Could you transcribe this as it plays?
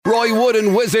Roy Wood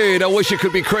and Wizard, I wish it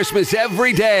could be Christmas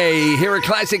every day. Here at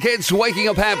Classic Hits, waking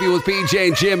up happy with PJ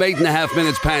and Jim, 8.5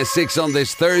 minutes past 6 on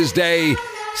this Thursday,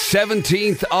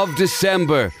 17th of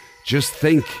December. Just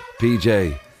think,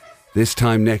 PJ, this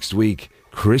time next week,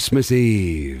 Christmas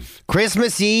Eve.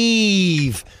 Christmas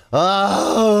Eve.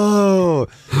 Oh.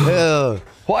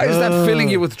 Why is that filling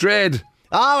you with dread?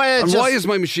 Oh, and why is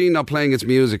my machine not playing its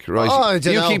music? Right, I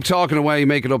don't know. Keep talking away,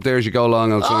 make it up there as you go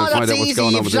along. I'll try and find out what's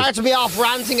going on with this. You've started me off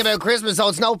ranting about Christmas, so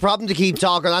it's no problem to keep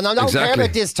talking. And I don't care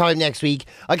about this time next week.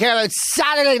 I care about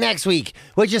Saturday next week,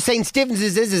 which is St.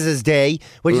 Stephen's Day,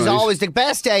 which is always the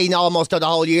best day almost of the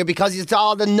whole year because it's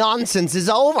all the nonsense is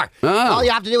over. All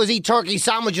you have to do is eat turkey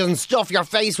sandwiches and stuff your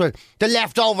face with the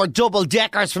leftover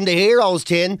double-deckers from the Heroes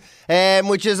tin,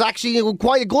 which is actually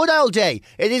quite a good old day.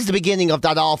 It is the beginning of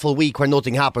that awful week where nothing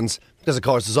happens. Because, of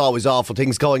course, there's always awful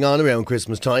things going on around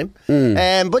Christmas time.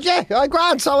 But, yeah, I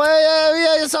grant. So,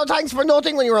 so thanks for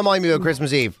nothing when you remind me of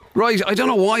Christmas Eve. Right, I don't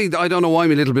know why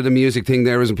my little bit of music thing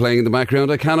there isn't playing in the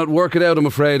background. I cannot work it out, I'm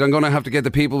afraid. I'm going to have to get the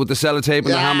people with the sellotape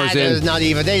and the hammers in.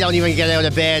 They don't even get out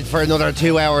of bed for another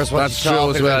 2 hours. That's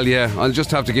true as well, yeah. I'll just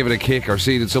have to give it a kick or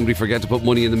see did somebody forget to put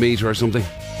money in the meter or something.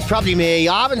 It's probably me.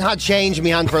 I haven't had change in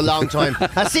my hand for a long time.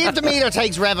 I'll see if the meter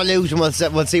takes Revolut and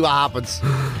we'll see what happens.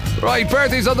 Right,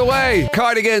 birthday's on the way.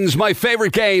 Cardigans, my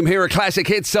favourite game here at Classic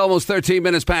Hits, almost 13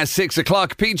 minutes past 6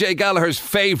 o'clock. PJ Gallagher's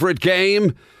favourite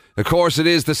game. Of course, it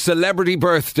is the celebrity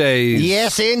birthdays.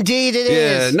 Yes, indeed it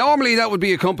is. Normally that would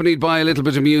be accompanied by a little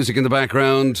bit of music in the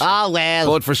background. Oh,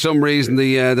 well. But for some reason,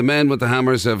 the men with the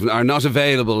hammers are not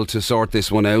available to sort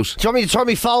this one out. Do you want me to turn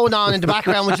my phone on in the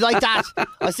background? Would you like that?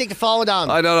 I'll stick the phone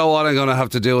on. I don't know what I'm going to have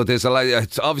to do with this.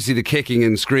 Obviously, the kicking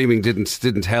and screaming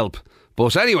didn't help.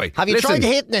 But anyway, have you tried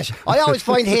hitting it? I always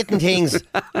find hitting things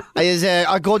is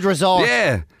a good result.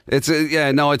 Yeah, I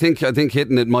think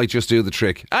hitting it might just do the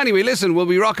trick. Anyway, listen, will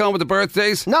we rock on with the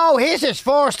birthdays? No, hit it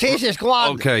first. Hit it. Go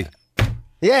on. Okay.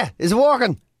 Yeah, is it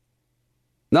working?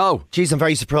 No. Jeez, I'm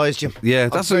very surprised, Jim. Yeah,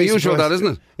 that's unusual, that, isn't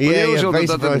it? Yeah, unusual very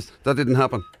that didn't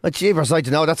happen. Jeepers, I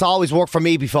don't know. That's always worked for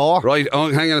me before. Right.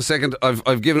 Oh, hang on a second.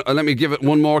 Let me give it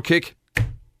one more kick.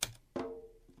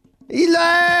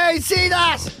 Eli, see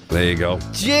that? There you go.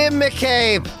 Jim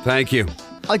McCabe. Thank you.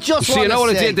 I just you know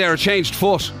what I did there? I changed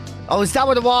foot. Oh, is that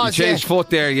what it was? You changed foot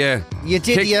there, yeah. You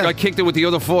did, I kicked it with the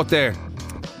other foot there.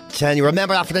 Tell you,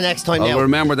 remember that for the next time now. I'll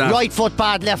remember that. Right foot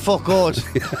bad, left foot good.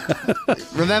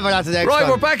 Remember that the next time. Right,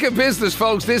 we're back in business,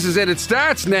 folks. This is it. It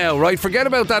starts now, right? Forget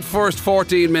about that first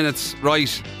 14 minutes,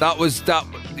 right?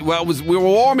 We were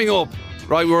warming up.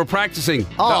 Right, we were practicing.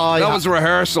 That was a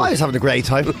rehearsal. I was having a great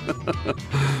time.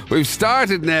 We've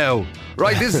started now.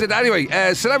 Right, this is it. Anyway,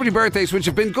 celebrity birthdays, which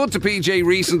have been good to PJ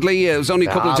recently. It was only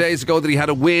a couple of days ago that he had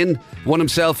a win. Won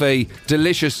himself a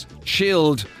delicious,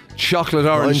 chilled chocolate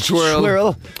orange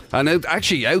swirl. And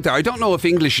actually out there, I don't know if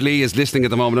English Lee is listening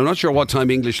at the moment. I'm not sure what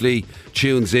time English Lee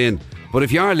tunes in. But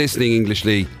if you are listening, English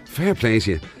Lee, fair play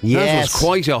to you. Yes. That was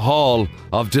quite a haul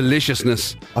of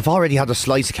deliciousness. I've already had a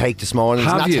slice of cake this morning.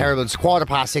 It's not terrible. It's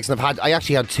 6:15 and I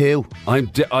actually had two.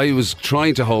 I was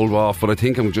trying to hold off, but I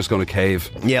think I'm just going to cave.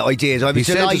 Yeah, I did. I was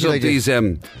delighted. He these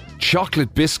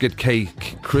chocolate biscuit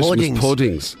cake Christmas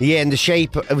puddings. Yeah, in the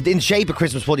shape of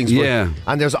Christmas puddings. Yeah.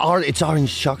 And it's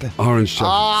orange chocolate. Orange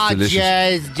chocolate. Delicious.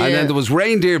 Yes, yeah. And then there was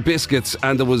reindeer biscuits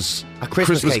and there was a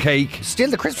Christmas cake. Still,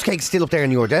 the Christmas cake's still up there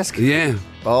on your desk. Yeah.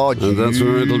 Oh, and that's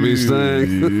where it'll be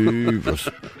staying.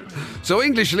 So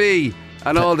English Lee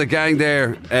and all the gang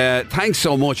there, thanks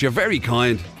so much. You're very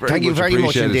kind. Thank you very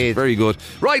much indeed. Very good.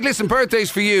 Right, listen,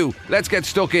 birthdays for you. Let's get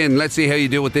stuck in. Let's see how you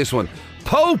do with this one.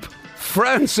 Pope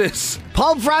Francis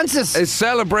is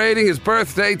celebrating his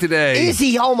birthday today. Is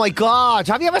he? Oh my God.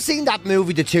 Have you ever seen that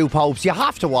movie, The Two Popes? You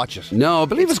have to watch it. No, I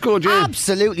believe it's good, yeah.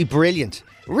 Absolutely brilliant.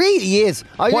 Really is.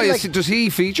 Why? Does he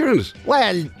feature in it?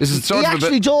 Well, he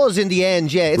actually does in the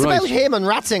end, yeah. It's about him and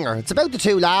Ratzinger. It's about the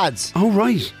two lads. Oh,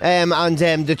 right. And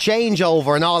the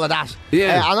changeover and all of that.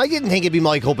 Yeah. And I didn't think it'd be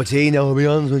my cup of tea, now, I'll be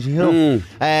honest with you.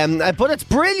 But it's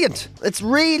brilliant. It's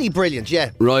really brilliant, yeah.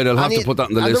 Right, I'll have to put that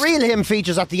on the list. And the real him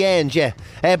features at the end, yeah.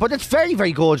 But it's very,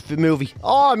 very good movie.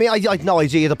 Oh, I mean, I had no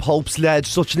idea the Pope's led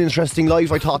such an interesting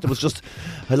life. I thought it was just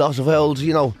a lot of old,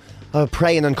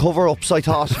 praying and cover-ups, I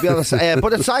thought, to be honest.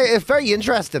 But it's very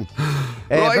interesting.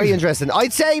 Right. Very interesting.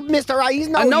 I'd say Mr. He's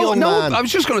young man. I was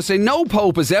just going to say, no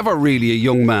Pope is ever really a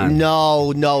young man.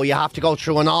 No, you have to go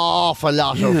through an awful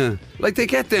lot of like they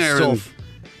get there stuff.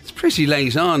 And pretty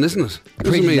late on, isn't it?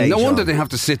 Pretty late no wonder on. they have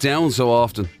to sit down so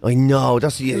often. I know.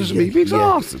 That's You'd be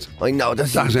exhausted. I know.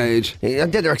 That's that age.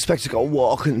 And then they're expected to go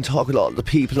walking and talking to all the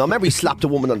people. Now, I remember he slapped a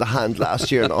woman on the hand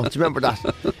last year. No, do you remember that?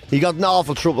 He got in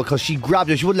awful trouble because she grabbed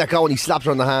her. She wouldn't let go, and he slapped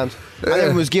her on the hand. And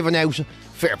everyone was giving out.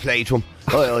 Fair play to him.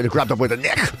 I'd have grabbed her by the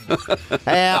neck.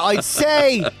 I'd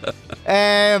say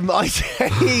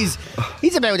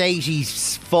he's about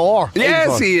 84.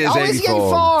 Yes, 84. he is. Oh, 84. is he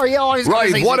 84? Yeah, I was gonna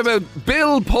Right. say What about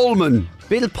Bill Pullman?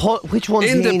 Which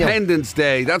one's Independence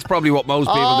Day. That's probably what most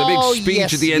people. The big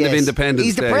speech at the end of Independence Day.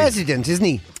 He's the president, isn't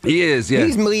he? He is. Yeah.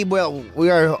 He's we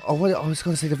are. I was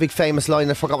going to say the big famous line.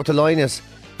 I forgot what the line is.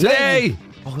 Today,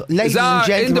 ladies and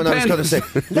gentlemen, I was going to say,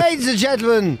 ladies and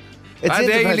gentlemen, it's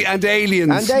and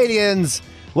aliens. And aliens.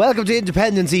 Welcome to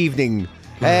Independence Evening.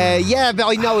 Yeah, but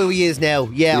I know who he is now.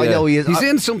 Yeah, I know who he is. He's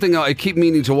in something I keep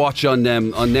meaning to watch on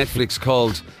Netflix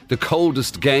called The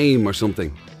Coldest Game or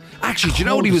something. Actually, do you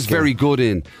know what he was very good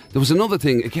in? There was another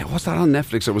thing. Again, what's that on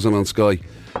Netflix or was it on Sky?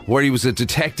 Where he was a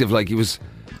detective, like he was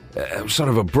sort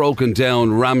of a broken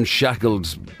down,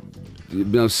 ramshackled,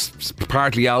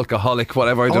 partly alcoholic,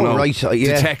 whatever. I don't know. Right,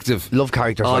 yeah. Detective. Love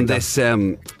characters on like this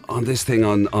on this thing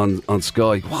on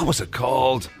Sky. What was it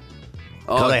called?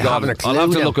 Oh, God, I haven't a clue I'll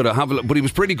have to now. look at it. Have a look. But he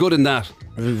was pretty good in that.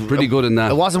 Pretty good in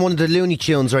that. It wasn't one of the Looney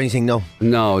Tunes or anything, no.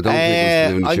 No, I don't think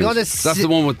it was the Looney Tunes. That's the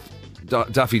one with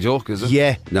Daffy Duck, is it?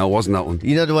 Yeah. No, it wasn't that one.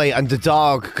 You know the way, and the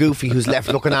dog, Goofy, who's left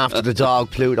looking after the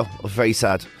dog, Pluto. Very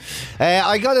sad.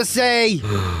 I gotta say,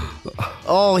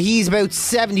 he's about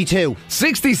 72.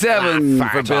 67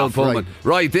 for Bill Pullman.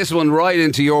 Right, this one right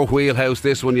into your wheelhouse.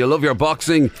 This one, you love your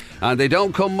boxing, and they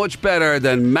don't come much better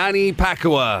than Manny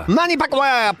Pacquiao. Manny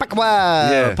Pacquiao.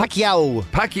 Yeah.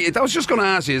 Pacquiao. I was just going to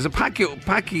ask you, is it Pacquiao?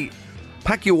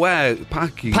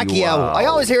 I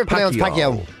always hear it pronounced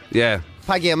Pacquiao. Yeah.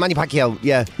 Pacquiao, Manny Pacquiao,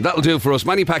 yeah. That'll do for us.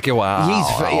 Manny Pacquiao.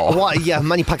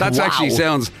 Manny Pacquiao. That's actually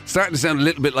starting to sound a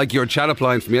little bit like your chat-up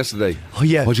line from yesterday. Oh,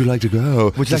 yeah. Would you like to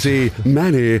go to see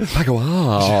Manny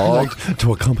Pacquiao? Would you like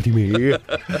to accompany me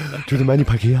to the Manny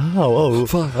Pacquiao?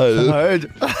 Fine.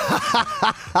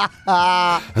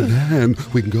 And then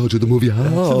we can go to the movie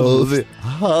house.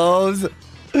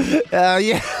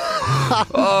 Yeah.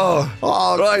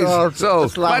 Right. God. So,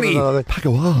 Manny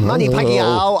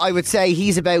Pacquiao, I would say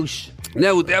he's about...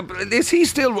 Now, is he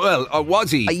still... Well, or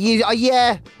was he?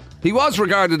 Yeah. He was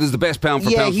regarded as the best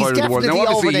pound-for-pound fighter in the world. Now,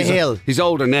 over the hill. He's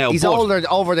older now. He's older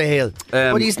over the hill.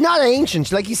 But he's not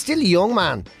ancient. Like, he's still a young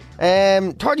man.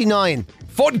 39.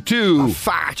 42.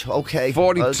 Fat. Okay.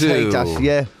 42. I'll take that,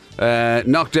 yeah.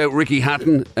 Knocked out Ricky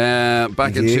Hatton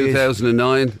back in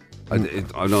 2009. I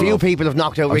don't Few know. people have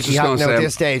knocked out Ricky Hatton at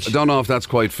this stage. I don't know if that's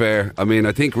quite fair. I mean,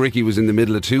 I think Ricky was in the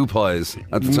middle of two pies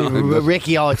at the time.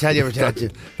 Ricky, I'll tell you.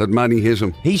 that Manny hit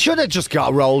him. He should have just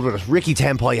got rolled with it. Ricky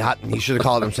 10-pie Hatton, he should have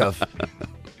called himself.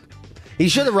 He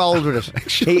should have rolled with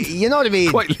it. You know what I mean?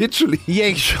 Quite literally.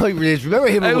 Yeah, remember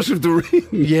him? Out of the ring.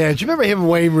 Yeah, do you remember him and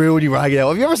Wayne Rooney ragging out?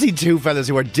 Have you ever seen two fellas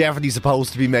who are definitely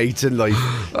supposed to be mates in life?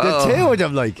 The two of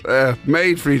them, like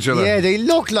made for each other. Yeah, they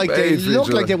look like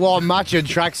they wore matching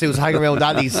tracksuits hanging around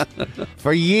alleys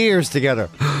for years together.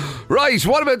 Right,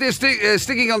 what about this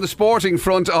sticking on the sporting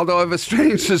front? Although I have a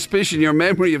strange suspicion your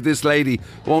memory of this lady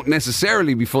won't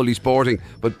necessarily be fully sporting,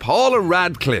 but Paula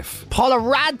Radcliffe. Paula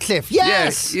Radcliffe,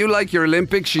 yes. You like your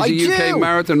Olympics. She's a UK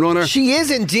marathon runner. She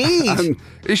is indeed. And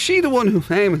is she the one who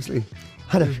famously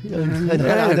had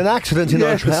an accident in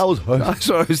her trousers? That's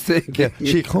what I was thinking.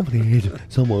 Yeah, she accompanied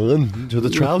someone to the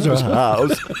trouser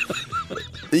house.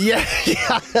 Yeah,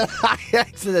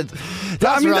 excellent.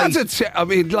 That's right. I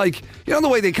mean, like, you know the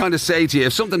way they kind of say to you,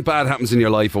 if something bad happens in your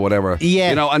life or whatever,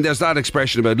 yeah. You know, and there's that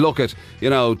expression about, look at, you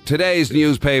know, today's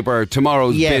newspaper,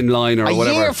 tomorrow's bin liner or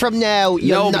whatever. A year from now,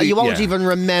 you won't even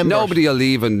remember. Nobody will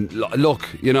even look,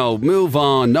 you know, move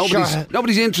on.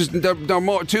 Nobody's interested. They're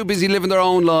too busy living their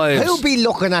own lives. Who'll be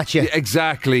looking at you?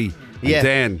 Exactly. Yeah. And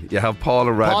then you have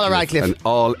Paula Radcliffe. And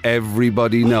all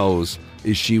everybody knows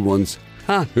is she once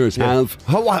herself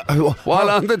while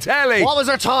on the telly. What was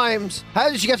her times? How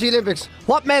did she get to the Olympics?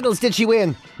 What medals did she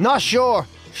win? Not sure.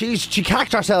 She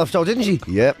cacked herself though, didn't she?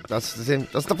 Yep, that's the thing.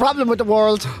 That's the problem with the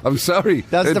world. I'm sorry. It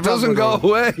doesn't go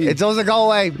away. It doesn't go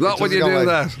away. Not when you do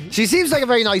that. She seems like a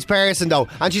very nice person though,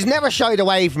 and she's never shied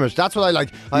away from it. That's what I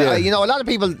like. You know, a lot of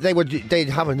people they'd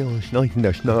have a night in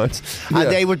their snots, and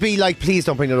they would be like, "Please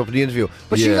don't bring it up in the interview."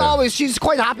 But she's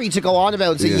quite happy to go on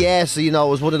about it and say, "Yes, you know, it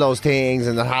was one of those things,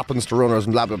 and it happens to runners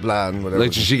and blah blah blah and whatever."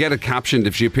 Like, should she get it captioned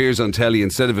if she appears on telly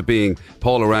instead of it being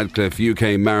Paula Radcliffe,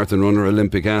 UK marathon runner,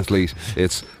 Olympic athlete?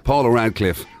 It's Paula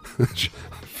Radcliffe.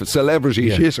 Celebrity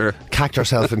shitter. Cacked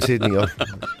herself in Sydney.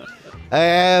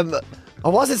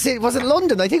 Or was it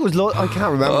London? I think it was London. I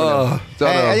can't remember. Don't know.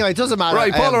 Anyway, it doesn't matter.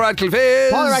 Right, Paula Radcliffe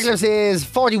is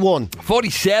 41.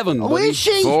 47. Oh, is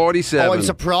she? 47. Oh, I'm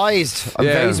surprised. I'm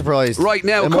very surprised. Right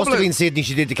now, it must have been Sydney.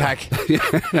 She did the cack.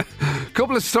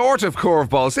 Couple of sort of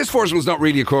curveballs. This first one's not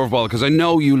really a curveball because I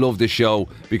know you love this show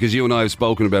because you and I have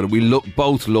spoken about it. We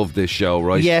both love this show,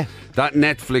 right? Yeah. That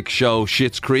Netflix show,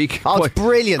 Schitt's Creek. Oh, it's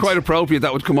brilliant. Quite appropriate.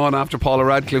 That would come on after Paula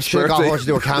Radcliffe's Should have birthday. got her to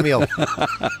do a cameo.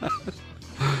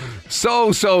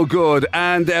 So good.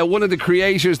 And one of the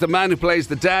creators, the man who plays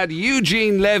the dad,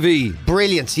 Eugene Levy.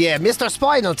 Brilliant, yeah. Mr.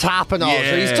 Spinal Tap and all.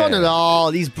 Yeah. So he's done it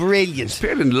all. He's brilliant. He's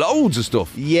appeared in loads of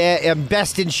stuff. Yeah,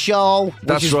 Best in Show.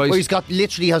 That's right. Where he's got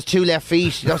literally has 2 left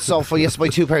feet. That's so funny. He has to buy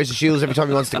 2 pairs of shoes every time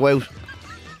he wants to go out.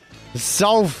 It's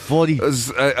so funny.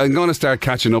 I'm going to start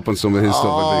catching up on some of his stuff,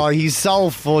 I think. Oh, he's so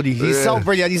funny. He's so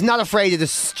brilliant. He's not afraid of the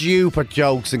stupid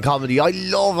jokes and comedy. I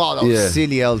love all those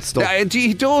silly old stuff. Yeah, and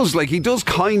he does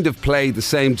kind of play the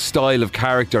same style of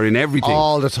character in everything.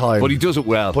 All the time. But he does it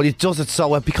well. But he does it so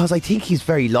well because I think he's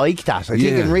very like that. I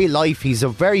think in real life he's a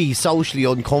very socially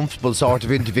uncomfortable sort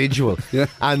of individual.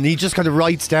 And he just kind of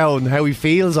writes down how he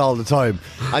feels all the time.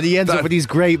 And he ends up with these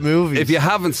great movies. If you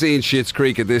haven't seen Schitt's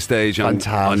Creek at this stage on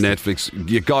Netflix,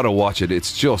 you got to watch it.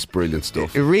 It's just brilliant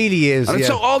stuff. It really is. And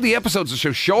so all the episodes are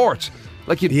so short.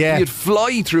 Like you'd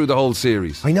fly through the whole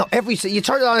series. I know. You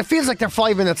turn it on, it feels like they're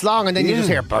 5 minutes long, and then you just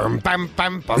hear bam, bam,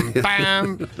 bam, bam,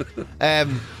 bam.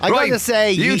 I'm going to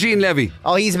say Eugene Levy.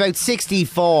 Oh, he's about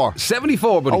 64.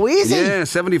 74, buddy. Oh, is he? Yeah,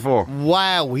 74.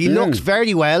 Wow, he looks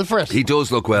very well for it. He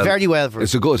does look well. Very well for it.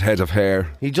 It's a good head of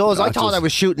hair. He does. I thought I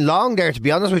was shooting long there, to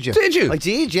be honest with you. Did you? I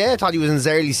did, yeah. I thought he was in his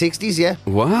early 60s, yeah.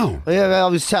 Wow. Yeah,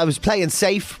 I was playing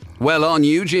safe. Well on,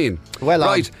 Eugene. Well on.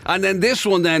 Right, and then this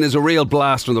one then is a real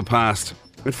blast from the past.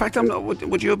 In fact, I'm not.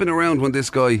 Would you have been around when this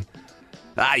guy?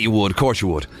 You would. Of course you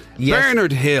would. Yes.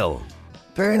 Bernard Hill.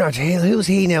 Bernard Hill. Who's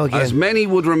he now again? As many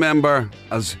would remember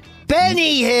as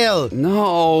Benny Hill.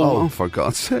 No. Oh, for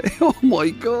God's sake. Oh my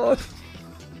God.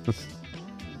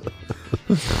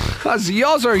 As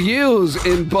Yozzer Hughes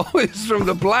in Boys from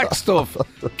the Black Stuff.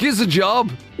 Gives a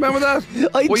job. Remember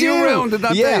that? Were you around at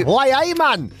that day? Why, aye,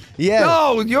 man? Yeah.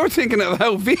 No, you're thinking of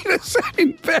how Vita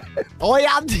St. Beth. I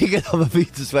am thinking of a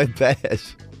Vita St.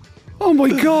 Beth. Oh my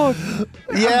God.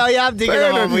 Yeah, I am thinking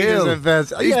Bernard of Vita St.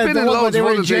 Beth. He's been in loads of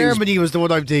other Germany was the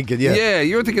one I'm thinking, yeah. Yeah,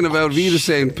 you're thinking about Vita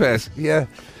St. Beth. Yeah.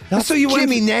 That's so you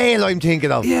Jimmy Nail I'm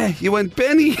thinking of. Yeah, you went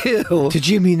Benny Hill to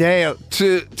Jimmy Nail.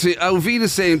 To Alvita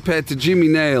St. Pet to Jimmy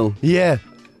Nail. Yeah.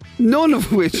 None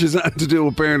of which has anything to do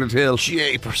with Bernard Hill.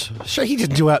 Jeepers. Sure, he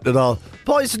didn't do that at all.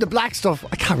 Boys in the Black Stuff.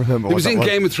 I can't remember He was in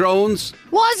Game of Thrones.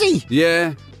 Was he?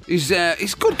 Yeah. He's a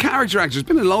good character actor. He's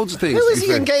been in loads of things. Who is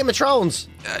he in Game of Thrones?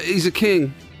 He's a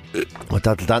king. Well,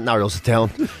 that narrows it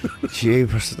down.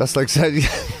 Jeepers, that's like saying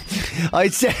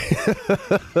I'd say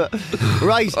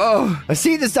right. Oh, I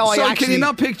see this though. So can you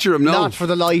not picture him? No, not for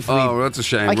the life of me. Oh, that's a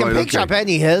shame. I can picture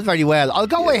Benny Hill very well. I'll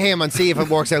go with him and see if it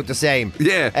works out the same.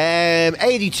 Yeah.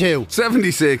 82,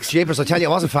 76. Jeepers, I tell you, I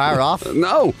wasn't far off.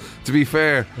 No, to be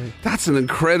fair, that's an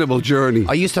incredible journey.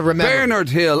 I used to remember Bernard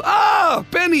Hill.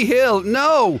 Benny Hill.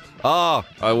 No.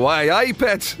 Why I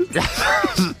pet.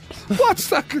 What's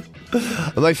that?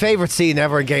 My favourite scene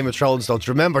ever in Game of Thrones, though, do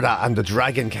you remember that? And the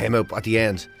dragon came up at the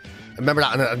end. Remember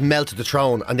that? And it melted the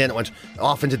throne, and then it went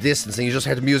off into the distance, and you just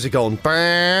heard the music going.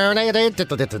 And now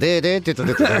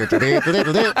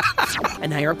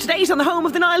you're up to date on the home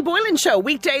of the Niall Boylan Show.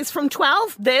 Weekdays from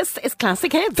 12. This is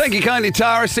Classic Hits. Thank you kindly,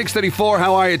 Tara. 6:34.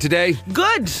 How are you today?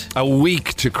 Good. A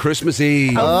week to Christmas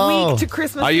Eve. A week to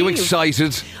Christmas Eve. Are you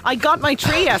excited? I got my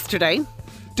tree yesterday.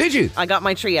 Did you? I got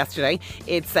my tree yesterday.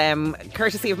 It's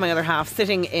courtesy of my other half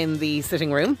sitting in the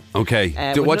sitting room. Okay.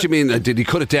 What do you mean? Did he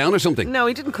cut it down or something? No,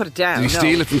 he didn't cut it down. Did he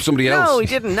steal it from somebody else? No, he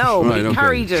didn't. No, Right, he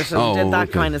carried it and did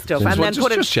that kind of stuff, and then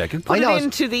put it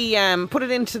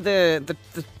into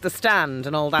the stand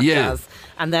and all that jazz.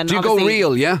 And then do you go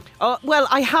real? Yeah. Oh well,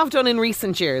 I have done in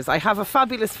recent years. I have a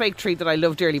fabulous fake tree that I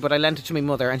love dearly, but I lent it to my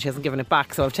mother and she hasn't given it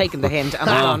back, so I've taken the hint and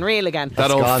I've gone real again. That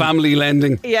old family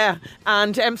lending. Yeah,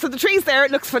 and so the tree's there.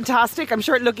 It looks fantastic. I'm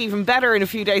sure it'll look even better in a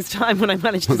few days' time when I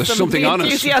manage to something on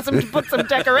enthusiasm to put some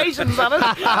decorations on it.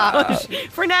 But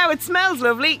for now, it smells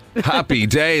lovely. Happy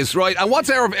days, right? And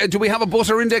what's our? Do we have a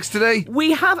butter index today?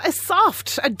 We have a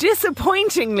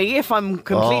disappointingly, if I'm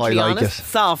completely honest,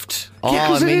 soft. Yeah,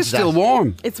 because it is still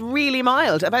warm. It's really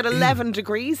mild, about 11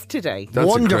 degrees today. That's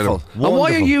wonderful. And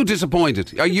why are you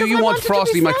disappointed? You want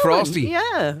Frosty McFrosty?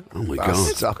 Yeah. Oh my God.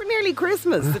 It's nearly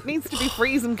Christmas. It needs to be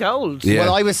freezing cold. Yeah.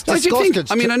 Well, I was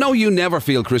disgusted. I know you never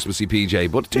feel Christmassy,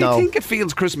 PJ, but do you think it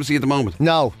feels Christmassy at the moment?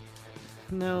 No.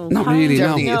 No. Not really,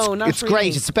 no. No, not it's really.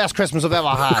 great. It's the best Christmas I've ever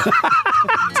had.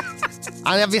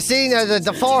 And have you seen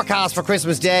the forecast for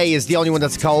Christmas Day is the only one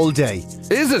that's cold day.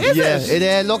 Is it?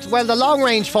 It looks, well, the long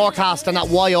range forecast on that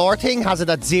YR thing has it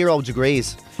at 0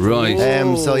 degrees. Right.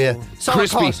 So yeah. So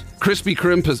crispy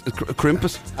Crimpus.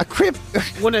 Crimpus? A crip.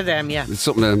 One of them, yeah. It's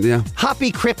something, yeah.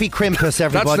 Happy Crippy Crimpus,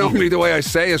 everybody. That's normally the way I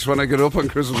say it when I get up on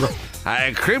Christmas.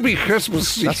 Crippy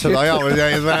Christmas. That's what I always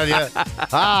say as well, yeah.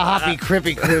 Happy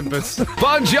Crippy Crimpus.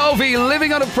 Bon Jovi,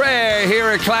 Living on a Prayer here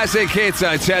at Classic Hits.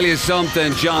 I tell you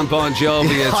something, John Bon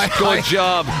Jovi, it's good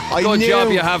job. Good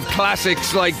job you have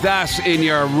classics like that in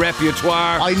your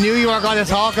repertoire. I knew you were going to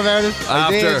talk about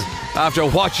it. After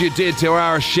what you did to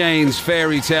our Shane's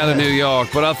fairy tale in New York.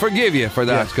 But I'll forgive you for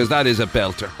that, because that is a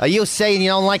belter. Are you saying you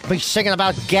don't like me singing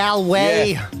about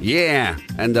Galway? Yeah.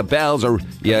 And the bells are...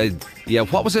 Yeah,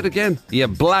 what was it again? You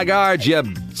blackguard, you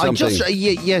something.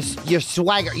 Your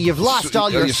swagger. You've lost all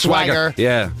your swagger.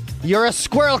 Yeah. You're a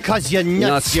squirrel because you're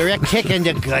nuts. You're a kick in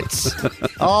the guts.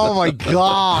 Oh my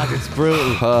God, it's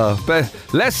brutal. But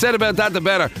less said about that, the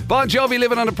better. Bon Jovi,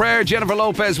 Living on a Prayer. Jennifer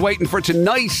Lopez waiting for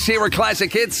tonight here at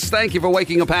Classic Hits. Thank you for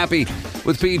waking up happy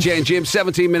with PJ and Jim.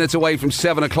 17 minutes away from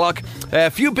 7 o'clock. A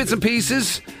few bits and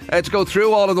pieces to go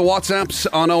through. All of the WhatsApps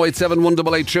on 087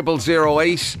 188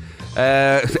 0008.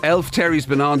 Elf Terry's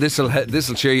been on. This'll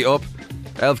cheer you up.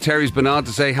 Elf Terry's been on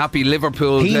to say happy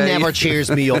Liverpool Day. He never cheers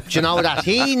me up. Do you know that?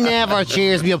 He never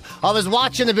cheers me up. I was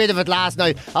watching a bit of it last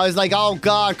night. I was like, oh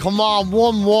God, come on,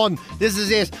 1-1. This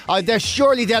is it. They're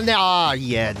surely down there. Oh,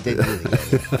 yeah. They did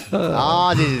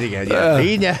it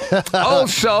again. Yeah.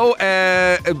 Also,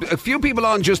 a few people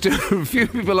on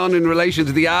in relation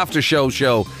to the after show.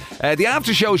 The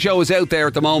after show is out there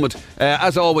at the moment.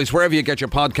 As always, wherever you get your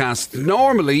podcasts.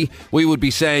 Normally, we would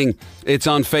be saying it's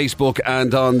on Facebook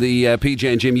and on the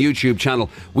PJ and Jim YouTube channel.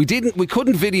 We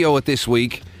couldn't video it this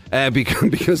week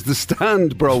because the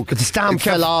stand broke. The stand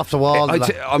fell off the wall.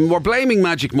 We're blaming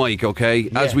Magic Mike, okay?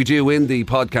 Yeah. As we do in the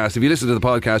podcast. If you listen to the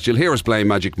podcast, you'll hear us blame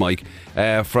Magic Mike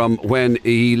from when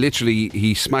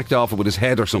he smacked off it with his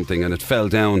head or something and it fell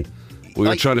down. We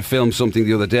were trying to film something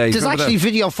the other day. There's actually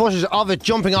video footage of it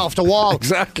jumping off the wall.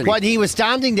 Exactly. When he was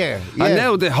standing there. Yeah. And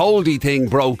now the holdy thing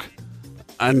broke.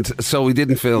 And so we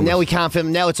didn't film. Now we can't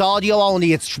film. Now it's audio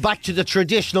only. It's back to the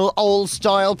traditional old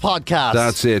style podcast.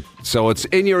 That's it. So it's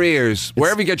in your ears.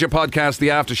 Wherever you get your podcast, the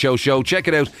After Show. Check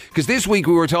it out. Because this week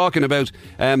we were talking about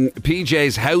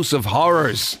PJ's House of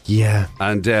Horrors. Yeah.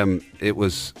 And it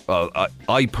was,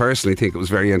 I personally think it was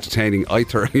very entertaining. I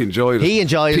thoroughly enjoyed it. He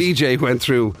enjoyed it. PJ went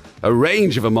through a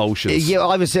range of emotions. Yeah,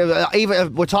 I was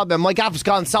even we're talking about my gaff's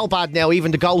gone so bad now.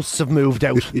 Even the ghosts have moved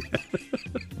out.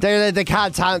 They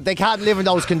can't live in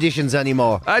those conditions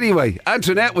anymore. Anyway,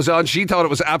 Antoinette was on. She thought it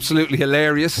was absolutely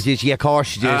hilarious. Yeah, of course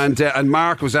she did. And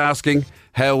Mark was asking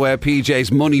how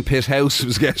PJ's money pit house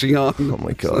was getting on. Oh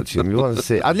my God, Jim, you want to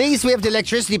see? At least we have the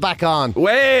electricity back on.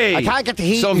 Way! I can't get the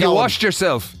heat. So have you washed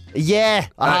yourself? Yeah,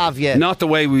 I have. Yeah, not the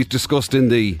way we discussed in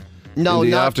the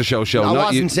after show. I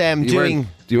wasn't doing.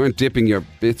 You weren't dipping your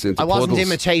bits into puddles. I wasn't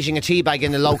imitating a teabag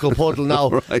in the local puddle,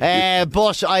 no. Right.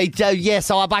 But so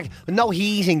I'm back. No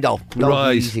heating, though.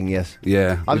 No heating, yes.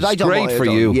 Yeah. It's great for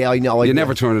you. Yeah, I know. You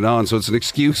never turn it on, so it's an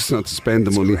excuse not to spend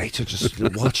the money. It's great to just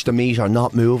watch the meter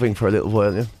not moving for a little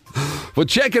while, yeah. But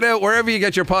check it out wherever you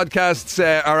get your podcasts.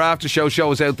 Our after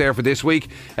show is out there for this week.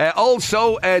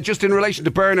 Also, just in relation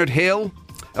to Bernard Hill,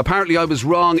 apparently I was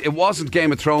wrong. It wasn't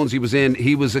Game of Thrones he was in.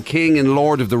 He was a king in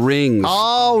Lord of the Rings.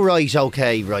 Oh, right,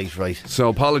 okay, right. So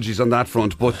apologies on that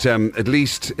front, but at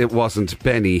least it wasn't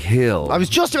Benny Hill. I was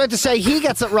just about to say, he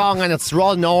gets it wrong and it's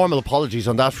raw normal apologies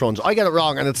on that front. I get it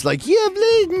wrong and it's like, you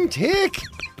bleeding tick.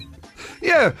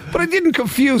 Yeah, but I didn't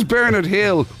confuse Bernard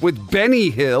Hill with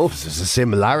Benny Hill. There's a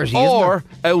similarity, or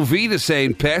Elvita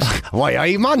saying pet. Why,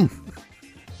 aye, man.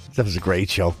 That was a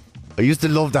great show. I used to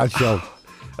love that show.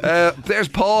 There's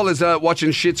Paul is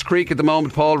watching Schitt's Creek at the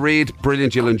moment. Paul Reed,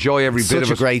 brilliant. You'll enjoy every bit of it.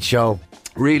 Such a great show.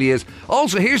 Really is.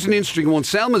 Also, here's an interesting one.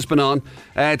 Selma's been on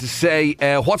to say,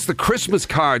 what's the Christmas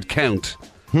card count?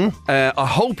 I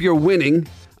hope you're winning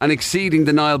and exceeding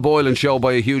the Niall Boylan show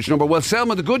by a huge number. Well,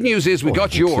 Selma, the good news is we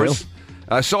got yours.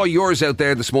 I saw yours out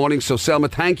there this morning, so Selma,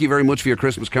 thank you very much for your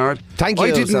Christmas card. Thank you.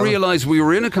 I didn't realise we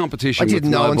were in a competition. I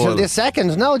didn't know until Boylan. this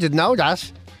second. No, I didn't know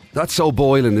that. That's so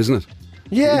Boylan, isn't it?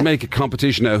 Yeah. You'd make a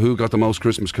competition now who got the most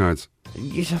Christmas cards.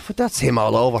 Yeah, but that's him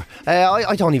all over.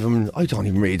 I don't even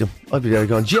read them. I'd be there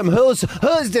going, Jim, who's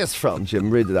this from? Jim,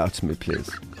 read it out to me,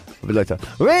 please. I'd be like that.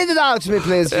 Read it out to me,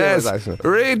 please. Yes.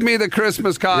 Read me the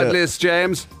Christmas card list,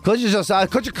 James. Could you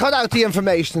cut out the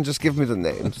information and just give me the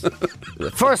names?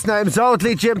 First names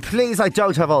only, Jim, please. I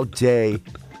don't have all day.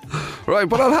 Right,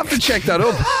 but I'll have to check that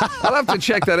up. I'll have to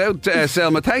check that out,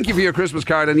 Selma. Thank you for your Christmas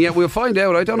card, and yet we'll find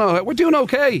out. I don't know. We're doing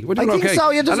okay. I think so.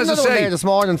 Yeah, there's another one there this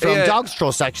morning from Dogs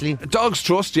Trust, actually. Dogs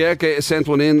Trust, sent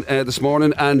one in this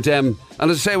morning, and as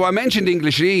I say, well, I mentioned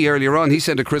English Lee earlier on. He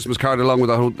sent a Christmas card along with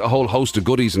a whole host of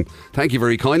goodies, and thank you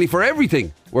very kindly for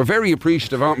everything. We're very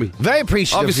appreciative, aren't we? Very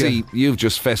appreciative. Obviously, you've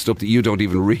just fessed up that you don't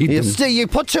even read them. You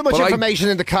put too much information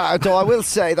in the card, though. I will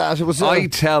say that it was. I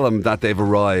tell them that they've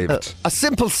arrived. A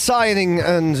simple signing,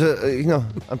 and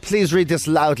and please read this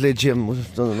loudly, Jim.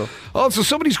 Also,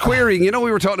 somebody's querying. You know,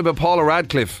 we were talking about Paula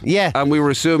Radcliffe. Yeah. And we were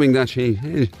assuming that she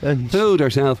fooled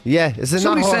herself. Yeah. Is it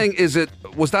somebody's saying,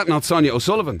 was that not Sonia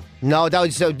O'Sullivan? No, there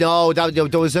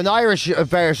was an Irish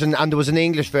version and there was an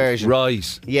English version.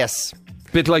 Right. Yes.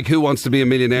 Bit like Who Wants to Be a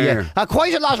Millionaire. Yeah.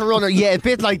 Quite a lot of runners. Yeah, a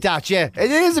bit like that. Yeah,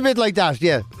 it is a bit like that.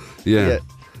 Yeah. Yeah.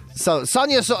 So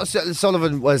Sonia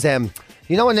Sullivan was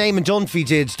you know when Eamon Dunphy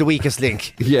did The Weakest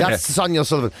Link? Yeah. That's Sonia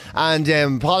Sullivan.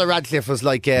 And Paula Radcliffe was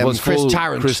like Chris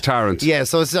Tarrant. Chris Tarrant. Yeah,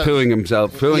 so it's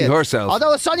pooing herself.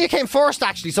 Although Sonia came first,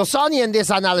 actually. So Sonia in this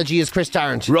analogy is Chris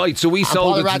Tarrant. Right, so we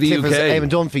sold it to the UK. Paula Radcliffe is Eamon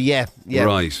Dunphy, yeah.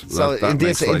 Right. So in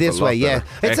this way, yeah.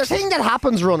 It's a thing that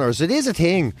happens, runners. It is a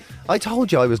thing. I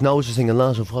told you I was noticing a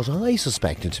lot of what I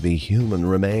suspected to be human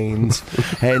remains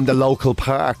in the local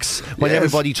parks when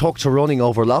everybody took to running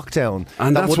over lockdown.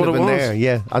 And that's what it was. There,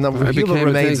 yeah. And human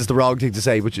remains is the wrong thing to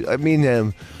say, but I mean,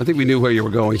 I think we knew where you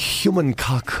were going. Human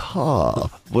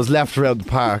caca was left around the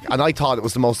park, and I thought it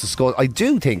was the most disgusting. I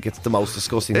do think it's the most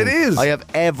disgusting thing I have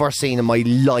ever seen in my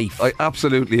life. I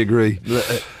absolutely agree.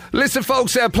 Listen,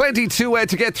 folks, plenty to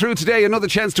get through today. Another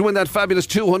chance to win that fabulous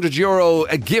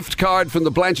 €200 gift card from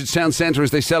the Blanchardstown Centre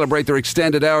as they celebrate their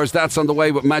extended hours. That's on the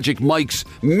way with Magic Mike's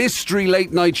Mystery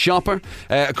Late Night Shopper.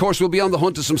 Of course, we'll be on the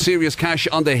hunt to some serious cash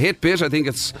on the hit bit. I think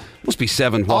must be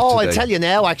 7 today? I'll tell you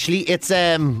now, actually. It's,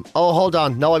 hold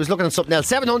on. No, I was looking at something else.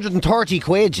 730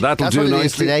 quid. That'll do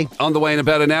nicely today. On the way in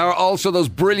about an hour. Also, those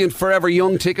brilliant Forever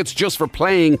Young tickets just for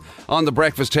playing on the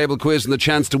Breakfast Table Quiz and the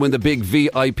chance to win the big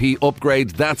VIP upgrade.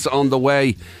 That's on the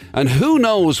way, and who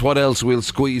knows what else we'll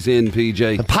squeeze in,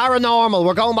 PJ. The paranormal.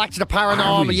 We're going back to the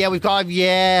paranormal. Yeah, we've got.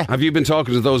 Yeah. Have you been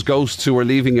talking to those ghosts who are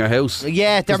leaving your house?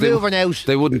 Yeah, they're moving out.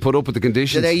 They wouldn't put up with the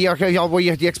conditions. You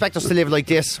expect us to live like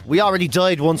this? We already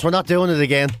died once. We're not doing it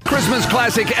again. Christmas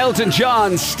classic Elton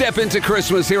John. Step into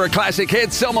Christmas here at Classic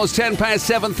Hits. Almost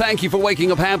 7:10. Thank you for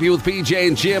waking up happy with PJ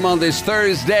and Jim on this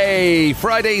Thursday,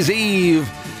 Friday's Eve.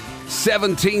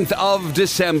 17th of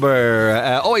December.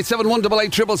 0871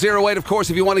 88 0008. Of course,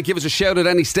 if you want to give us a shout at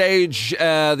any stage,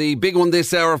 the big one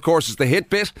this hour, of course, is the hit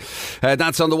bit.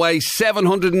 That's on the way.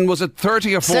 700 and was it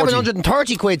 30 or 40?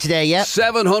 730 quid today, yeah.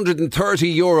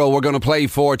 €730 we're going to play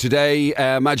for today.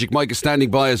 Magic Mike is standing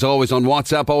by as always on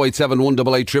WhatsApp. 0871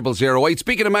 88 0008.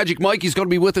 Speaking of Magic Mike, he's going to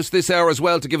be with us this hour as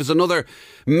well to give us another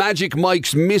Magic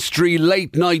Mike's Mystery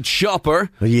Late Night Shopper.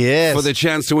 Yes. For the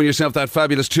chance to win yourself that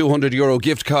fabulous €200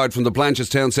 gift card from the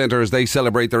Blanchardstown Centre as they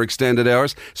celebrate their extended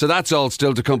hours. So that's all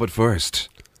still to come, but first.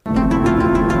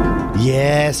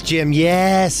 Yes, Jim,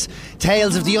 yes.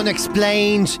 Tales of the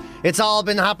unexplained. It's all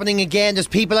been happening again. There's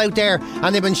people out there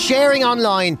and they've been sharing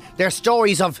online their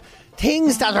stories of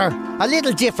things that are a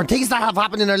little different, things that have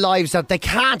happened in their lives that they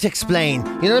can't explain.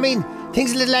 You know what I mean?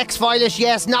 Things a little X-File-ish,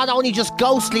 yes. Not only just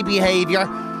ghostly behaviour,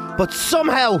 but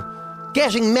somehow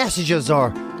getting messages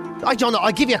or... I don't know,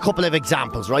 I'll give you a couple of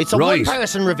examples, right? So one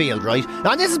person revealed, right?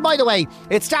 And this is, by the way,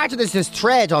 it started as this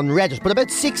thread on Reddit, but about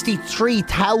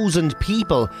 63,000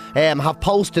 people have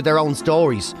posted their own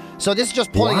stories. So this is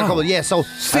just pulling a couple, so...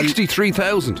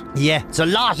 63,000? Yeah, it's a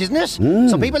lot, isn't it?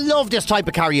 So people love this type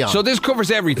of carry-on. So this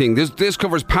covers everything. This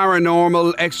covers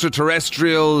paranormal,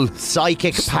 extraterrestrial...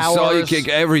 Psychic powers. Psychic,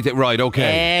 everything. Right,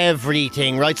 okay.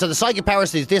 Everything, right? So the psychic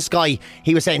powers is this guy,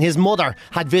 he was saying his mother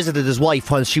had visited his wife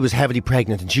while she was heavily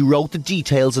pregnant and she wrote the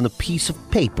details on a piece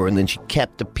of paper and then she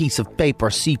kept the piece of paper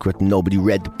secret and nobody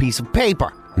read the piece of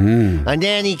paper. And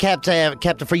then he kept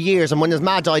it for years, and when his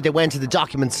ma died they went to the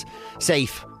documents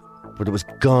safe, but it was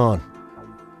gone.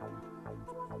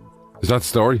 Is that the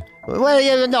story? Well,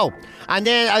 yeah, no. And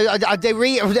then they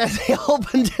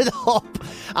opened it up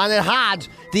and it had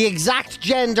the exact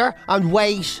gender and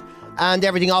weight and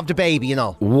everything of the baby, you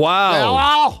know.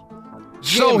 Wow.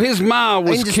 So his ma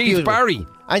was Keith Barry.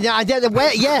 And then it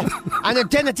went, and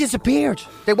then it disappeared.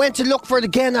 They went to look for it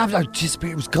again after it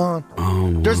disappeared, it was gone.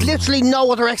 There's literally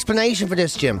no other explanation for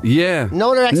this, Jim. Yeah.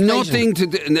 No other explanation. Nothing to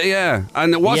do,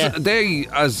 and it wasn't,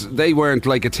 they weren't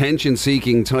like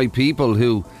attention-seeking type people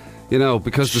who, you know,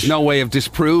 because there's no way of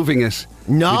disproving it.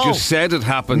 No. You just said it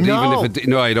happened, even if it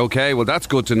didn't. Right, okay, well, that's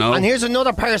good to know. And here's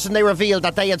another person they revealed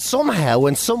that they had somehow,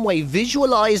 in some way,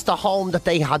 visualised the home that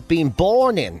they had been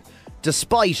born in.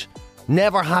 despite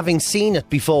never having seen it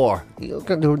before. They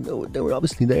were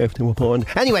obviously there if they were born.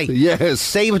 Anyway,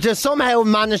 yes, they would just somehow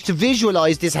managed to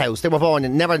visualise this house. They were born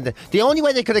in never. The only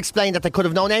way they could explain that they could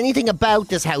have known anything about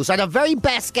this house, at a very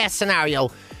best guess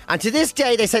scenario, and to this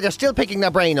day they say they're still picking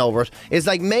their brain over it, is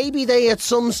like maybe they at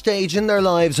some stage in their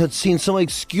lives had seen some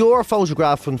obscure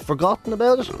photograph and forgotten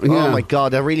about it. Yeah. Oh my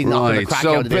God, they're really knocking the crack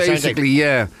out of this. So basically,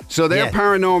 so their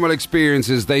paranormal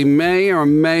experiences, they may or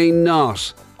may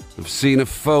not have seen a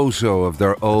photo of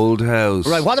their old house.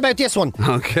 Right, what about this one?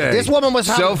 Okay. This woman was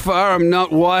so far, I'm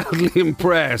not wildly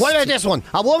impressed. What about this one?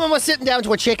 A woman was sitting down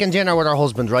to a chicken dinner with her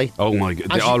husband, right? Oh my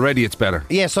God, already it's better.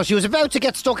 Yeah, so she was about to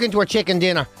get stuck into her chicken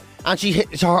dinner, and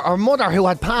her mother, who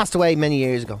had passed away many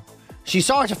years ago, she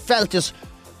sort of felt this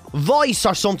voice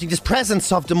or something, this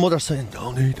presence of the mother saying,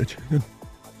 "Don't eat the chicken.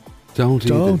 Don't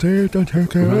eat the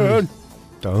chicken. Right.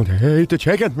 Don't eat the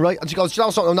chicken." Right? And she goes, "You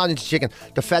know something, I'm not into chicken."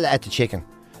 The fella ate the chicken.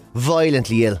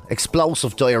 Violently ill,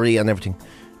 explosive diarrhea and everything.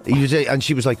 And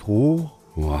she was like, "Oh,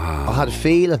 wow!" I had a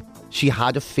feeling. She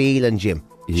had a feeling, Jim.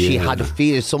 Yeah. She had a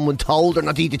feeling. Someone told her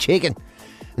not to eat the chicken.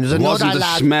 And there's another wasn't the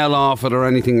lad. Smell off it or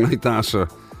anything like that, sir.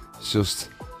 It's just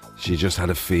she just had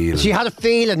a feeling. She had a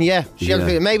feeling, yeah. She had a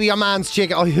feeling. Maybe your man's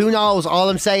chicken. Oh, who knows? All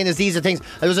I'm saying is these are things.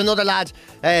 There was another lad.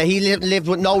 He lived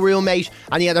with no roommate,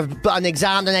 and he had an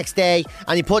exam the next day,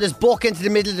 and he put his book into the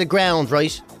middle of the ground,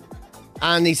 right?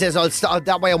 And he says,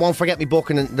 that way I won't forget my book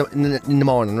in the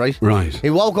morning, right? Right. He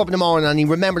woke up in the morning and he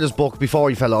remembered his book before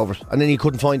he fell over it. And then he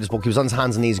couldn't find his book. He was on his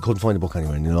hands and knees. He couldn't find the book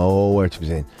anywhere. Nowhere to be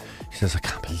seen. He says, "I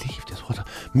can't believe this.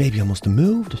 Maybe I must have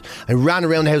moved it." I ran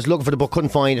around the house looking for the book,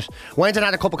 couldn't find it. Went and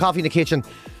had a cup of coffee in the kitchen,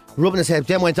 rubbing his head,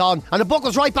 then went on. And the book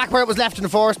was right back where it was left in the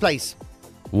first place.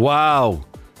 Wow.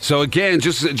 So again,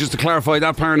 just to clarify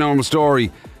that paranormal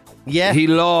story. Yeah. He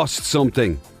lost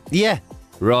something. Yeah.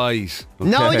 Right. Okay.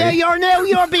 No,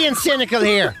 you're being cynical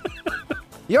here.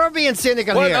 You're being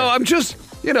cynical here.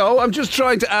 No, I'm just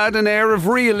trying to add an air of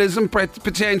realism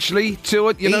potentially to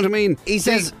it. You know what I mean? He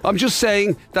says, I'm just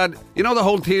saying that, the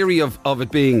whole theory of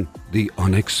it being the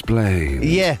unexplained.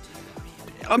 Yeah.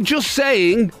 I'm just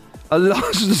saying a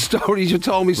lot of the stories you've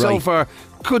told me so far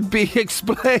could be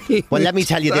explained. Well, let me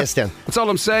tell you this then. That's all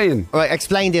I'm saying. Right,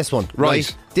 explain this one.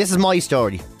 Right. This is my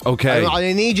story. Okay.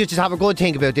 I need you to have a good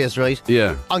think about this, right?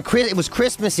 Yeah. It was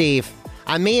Christmas Eve,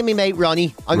 and me and my mate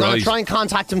Ronnie, I'm going to try and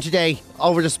contact him today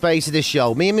over the space of this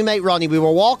show. Me and my mate Ronnie, we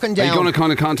were walking down. Are you going to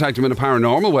kind of contact him in a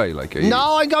paranormal way?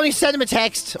 No, I'm going to send him a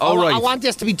text. I want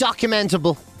this to be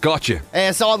documentable. Gotcha.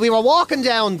 So we were walking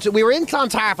down, we were in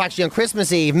Clontarf actually on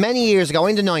Christmas Eve many years ago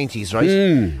in the 90s, right?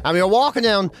 And we were walking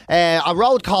down a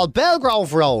road called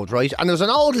Belgrove Road, right? And there was an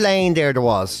old lane there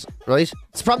was, right?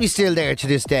 It's probably still there to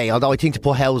this day, although I think they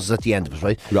put houses at the end of it,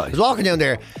 right? Right. I was walking down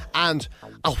there and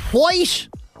a white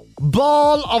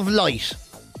ball of light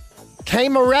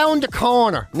came around the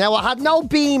corner. Now, it had no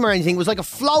beam or anything. It was like a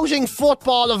floating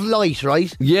football of light,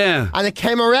 right? Yeah. And it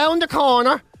came around the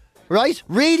corner, right?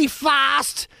 Really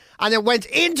fast. And it went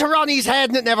into Ronnie's head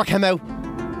and it never came out.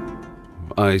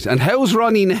 Right. And how's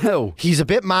Ronnie now? He's a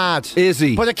bit mad. Is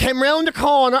he? But it came round the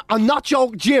corner. I'm not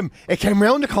joking, Jim. It came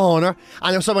round the corner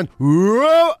and it someone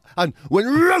and went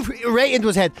right into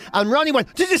his head. And Ronnie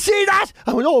went, "Did you see that?"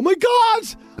 I went, "Oh my God,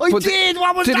 I did.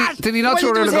 What was that?" Did he not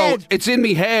turn around and go, "It's in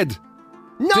me head"?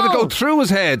 No. Did it go through his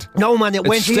head? No, man, it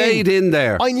went stayed in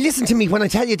there. Listen to me when I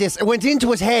tell you this. It went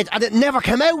into his head and it never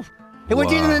came out. It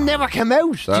went in and it never came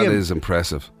out, That Jim. is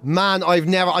impressive. Man,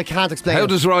 I can't explain How it.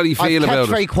 does Ronnie feel about it? I've kept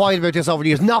very quiet about this over the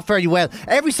years. Not very well.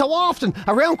 Every so often,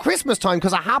 around Christmas time,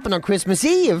 because it happened on Christmas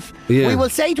Eve, we will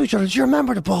say to each other, "Do you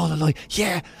remember the ball of light?"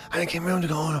 "Yeah." And it came around the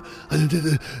corner and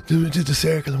it did the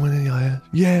circle and went in the eye.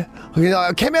 "Yeah."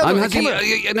 It came out. And has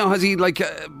he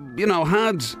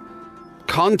had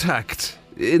contact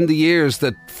in the years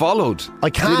that followed? I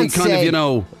can't Did he kind say.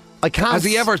 of, I can't. Has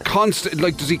he ever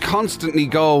does he constantly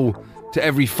go to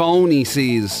every phone he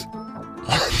sees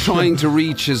trying to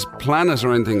reach his planet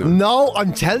or anything? No,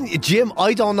 I'm telling you, Jim,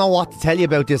 I don't know what to tell you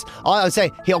about this. I'll say,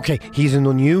 he's an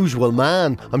unusual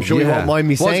man. I'm sure you won't mind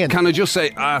me saying. Can I just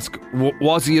ask,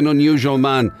 was he an unusual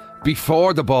man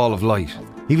before the ball of light?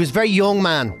 He was a very young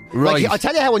man. Right. I'll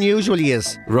tell you how unusual he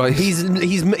is. Right. He's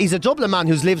a Dublin man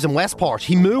who lives in Westport.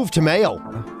 He moved to Mayo.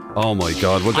 Oh my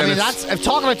God! Well, then I'm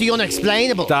talking about the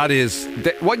unexplainable. That is.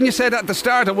 When you said at the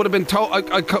start, I would have been I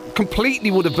completely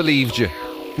would have believed you.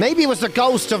 Maybe it was the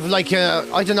ghost of a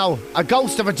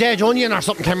ghost of a dead onion or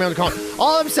something came around the corner.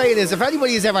 All I'm saying is, if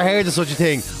anybody has ever heard of such a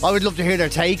thing, I would love to hear their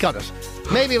take on it.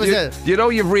 Maybe it was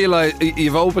you've realised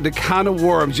you've opened a can of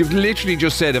worms. You've literally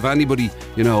just said, if anybody,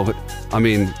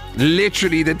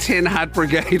 literally the Tin Hat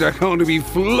Brigade are going to be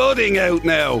flooding out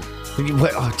now.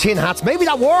 Tin hats. Maybe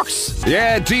that works.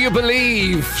 Yeah, do you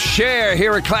believe? Share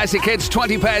here at Classic Hits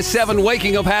 7:20,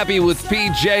 waking up happy with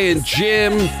PJ and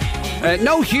Jim.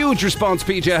 No huge response,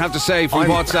 PJ, I have to say, from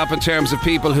WhatsApp in terms of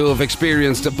people who have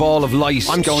experienced a ball of light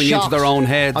going into their own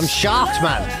heads. I'm shocked,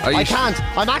 man. I can't.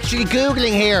 I'm actually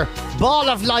Googling here. Ball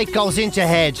of light goes into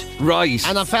head. Right.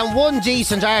 And I found one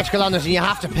decent article on it, and you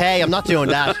have to pay. I'm not doing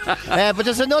that. But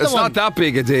there's another one. It's not that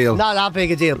big a deal. Not that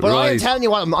big a deal. But I'm telling you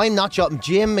what, I'm not joking.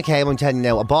 Jim McCabe, I'm telling you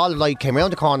now, a ball of light came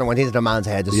around the corner and went into the man's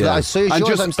head. I'm so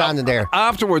sure as I'm standing there.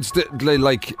 Afterwards,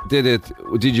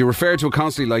 did you refer to it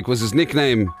constantly? Like, was his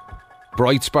nickname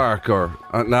Bright Spark, or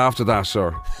after that,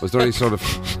 or was there any sort of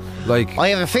like? I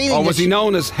have a feeling. Or was he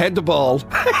known as Head the Ball?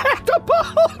 Head the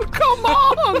Ball, come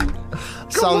on!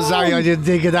 Sorry, I didn't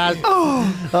think of that.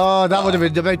 Oh, that would have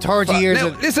been about 30 years. Now,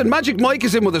 listen, Magic Mike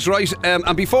is in with us, right? And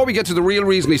before we get to the real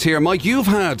reason he's here, Mike, you've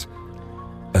had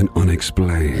an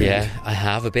unexplained. Yeah, I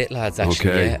have a bit, lads, actually.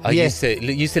 Okay. Yeah. I used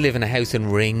to live in a house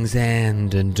in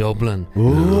Ringsend in Dublin.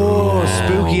 Oh,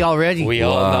 spooky already. We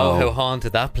all know how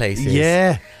haunted that place is.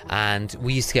 Yeah. And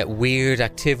we used to get weird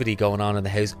activity going on in the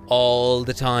house all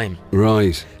the time.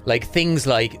 Right. Like things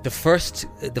like the first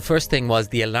thing was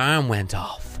the alarm went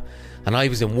off, and I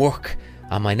was in work.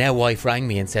 And my now wife rang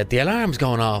me and said, the alarm's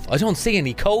going off. I don't see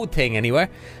any code thing anywhere.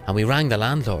 And we rang the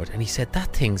landlord and he said,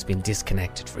 that thing's been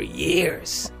disconnected for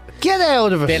years. Get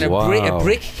out of it. Then a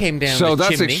brick came down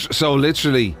the chimney. So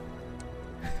literally,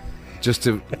 just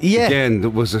to, again, there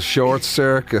was a short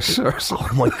circuit or something.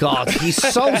 Oh my God, he's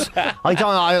so...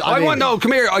 I want no,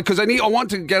 come here, because I want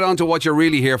to get on to what you're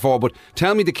really here for, but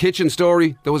tell me the kitchen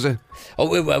story. There was a...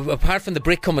 apart from the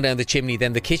brick coming down the chimney,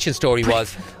 then the kitchen story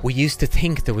was, we used to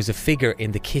think there was a figure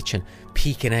in the kitchen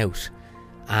peeking out,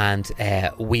 and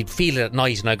we'd feel it at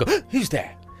night, and I'd go, who's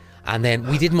there? And then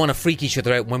we didn't want to freak each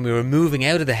other out. When we were moving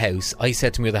out of the house, I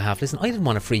said to my other half, listen, I didn't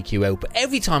want to freak you out, but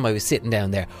every time I was sitting down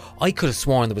there, I could have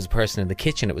sworn there was a person in the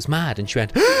kitchen. It was mad. And she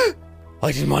went, I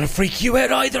didn't want to freak you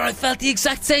out either. I felt the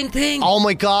exact same thing. Oh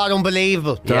my God,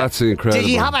 unbelievable. That's incredible. Did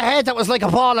he have a head that was like a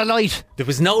ball of light? There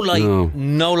was no light.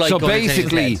 No light. So going basically,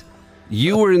 into his head.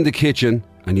 you were in the kitchen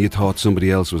and you thought somebody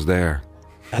else was there.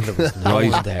 And there was no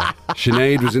one there.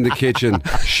 Sinead was in the kitchen.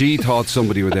 She thought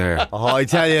somebody were there. Oh, I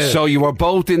tell you. So you were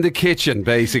both in the kitchen,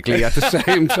 basically, at the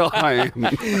same time.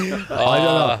 I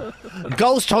don't know.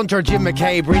 Ghost hunter Jim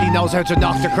McCabe really knows how to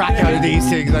knock the crack out of these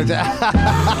things.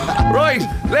 Right,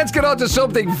 let's get on to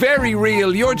something very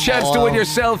real. Your chance to win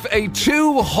yourself a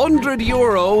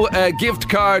 €200 gift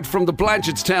card from the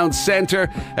Blanchardstown Centre.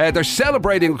 They're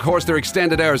celebrating, of course, their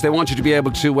extended hours. They want you to be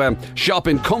able to shop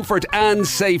in comfort and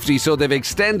safety, so they've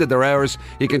extended their hours.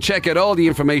 You can check out all the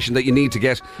information that you need to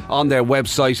get on their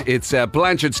website. It's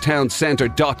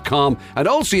blanchardstowncentre.com, and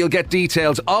also you'll get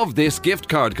details of this gift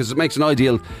card, because it makes an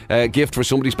ideal gift for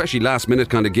somebody, especially last minute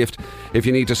kind of gift, if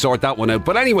you need to sort that one out.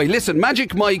 But anyway, listen,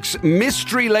 Magic Mike's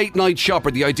mystery late night shopper.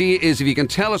 The idea is if you can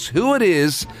tell us who it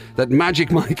is that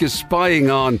Magic Mike is spying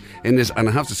on in this, and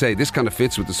I have to say this kind of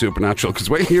fits with the supernatural, because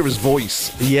when you hear his voice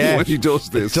when he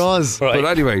does this, it does. But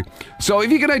anyway, so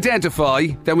if you can identify,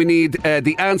 then we need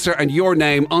the answer and your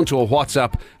name onto a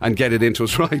WhatsApp and get it into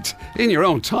us right in your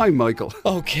own time, Michael.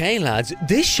 Okay, lads,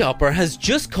 this shopper has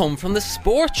just come from the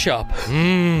sports shop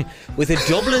with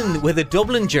a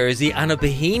Dublin jersey and a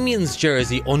Bohemians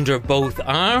jersey under both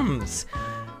arms.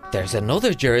 There's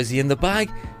another jersey in the bag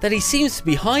that he seems to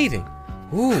be hiding.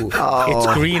 Ooh,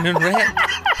 it's green and red.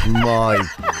 My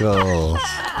God.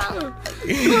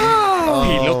 He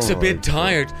looks a bit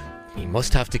tired. He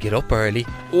must have to get up early.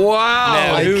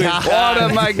 Wow! Now, what a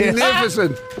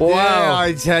magnificent! Wow! Yeah,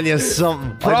 I tell you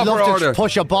something. I'd love order. to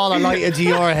push a ball of light into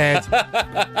your head.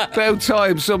 About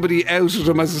time somebody outed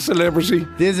him as a celebrity.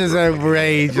 This is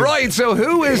outrageous. Right, so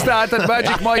who is that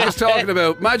Magic Mike is talking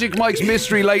about? Magic Mike's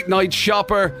mystery late night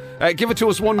shopper. Give it to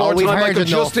us one more time, Michael,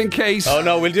 just in case. Oh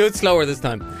no, we'll do it slower this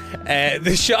time.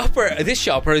 This shopper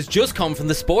has just come from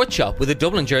the sports shop with a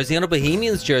Dublin jersey and a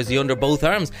Bohemians jersey under both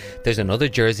arms. There's another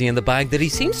jersey in the bag that he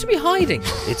seems to be hiding.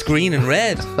 It's green and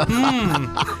red.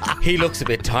 He looks a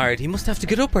bit tired. He must have to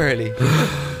get up early.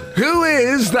 Who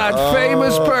is that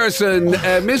famous person,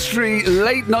 mystery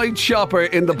late night shopper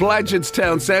in the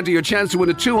Blanchardstown Centre? Your chance to win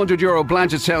a €200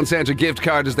 Blanchardstown Centre gift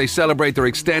card as they celebrate their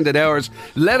extended hours.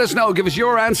 Let us know. Give us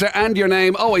your answer and your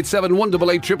name. 087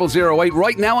 188 0008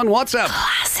 right now on WhatsApp.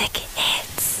 Classic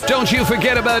Hits. Don't you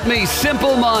forget about me.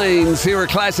 Simple Minds here at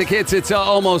Classic Hits. It's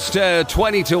almost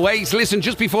 20 to 8. Listen,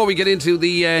 just before we get into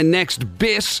the next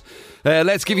bit,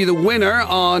 Let's give you the winner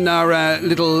on our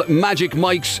little Magic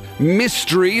Mike's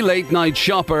mystery late night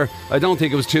shopper. I don't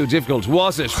think it was too difficult,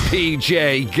 was it,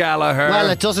 PJ Gallagher? Well,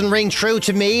 it doesn't ring true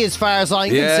to me as far as I'm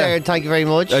concerned. Thank you very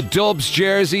much. A Dubs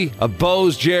jersey, a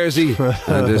Bows jersey,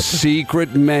 and a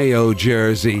secret Mayo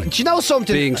jersey. Do you know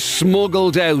something? Being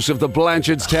smuggled out of the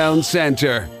Blanchardstown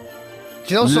Centre.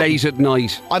 Do you know late at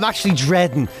night. I'm actually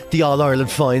dreading the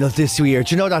All-Ireland final this year.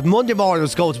 Do you know that Monday morning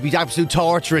was going to be absolute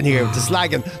torture in here, the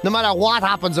slagging. No matter what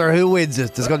happens or who wins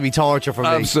it, there's going to be torture for me.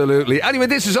 Absolutely. Anyway,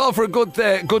 this is all for a good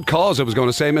cause, I was going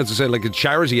to say. I meant to say like a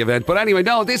charity event. But anyway,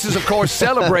 no, this is, of course,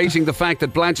 celebrating the fact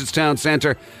that Blanchardstown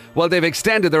Centre, well, they've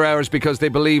extended their hours because they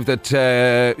believe that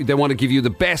they want to give you the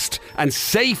best and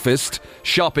safest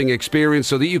shopping experience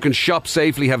so that you can shop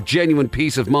safely, have genuine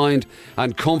peace of mind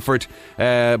and comfort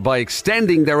by extending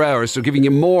their hours, so giving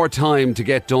you more time to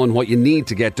get done what you need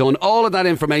to get done. All of that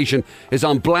information is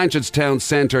on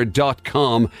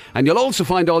blanchardstowncentre.com, and you'll also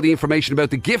find all the information about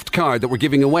the gift card that we're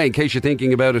giving away in case you're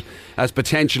thinking about it as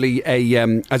potentially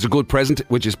as a good present,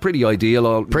 which is pretty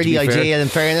ideal. Pretty ideal, in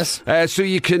fairness. So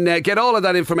you can get all of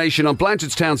that information on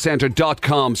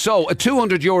blanchardstowncentre.com. So a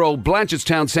 €200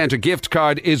 Blanchardstown Centre gift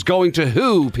card is going to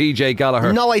who, PJ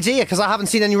Gallagher? No idea, because I haven't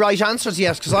seen any right answers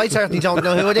yet, because I certainly don't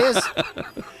know who it is.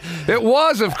 It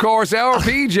was, of course, our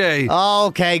PJ.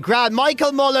 Okay, grand.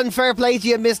 Michael Mullen, fair play to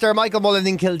you, Mr. Michael Mullen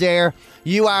in Kildare.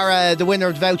 You are the winner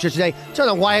of the voucher today. I don't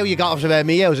know why you got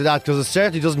me out of that, because it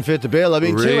certainly doesn't fit the bill. I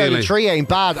mean, really? 2 out of 3 ain't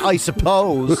bad, I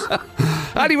suppose.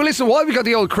 Anyway, listen, while we got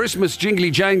the old Christmas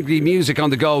jingly-jangly music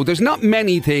on the go, there's not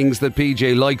many things that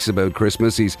PJ likes about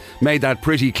Christmas. He's made that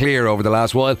pretty clear over the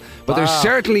last while. But there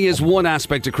certainly is one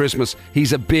aspect of Christmas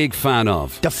he's a big fan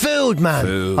of. The food, man.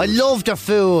 Food. I love the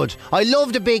food. I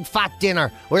love the big fat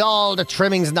dinner with all the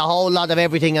trimmings and the whole lot of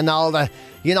everything and all the...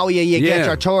 You know, you get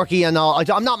your turkey and all.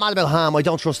 I'm not mad about ham. I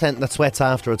don't trust anything that sweats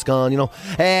after it's gone, you know.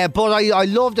 But I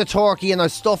love the turkey and I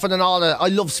stuffing and all that. I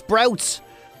love sprouts.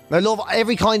 I love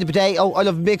every kind of potato. I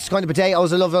love mixed kind of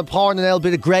potatoes. I love a porn and a little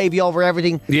bit of gravy over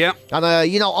everything. Yeah.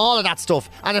 And, you know, all of that stuff.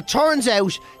 And it turns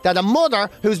out that a mother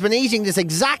who's been eating this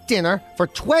exact dinner for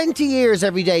 20 years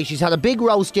every day, she's had a big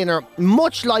roast dinner,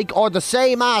 much like or the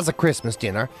same as a Christmas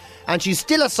dinner, and she's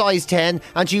still a size 10,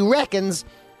 and she reckons...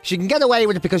 she can get away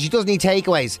with it because she doesn't eat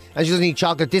takeaways and she doesn't eat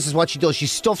chocolate. This is what she does. She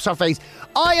stuffs her face.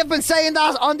 I have been saying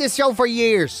that on this show for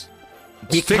years.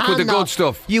 Stick with the good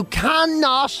stuff. You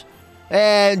cannot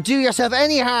do yourself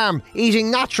any harm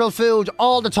eating natural food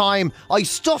all the time. I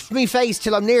stuff me face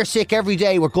till I'm near sick every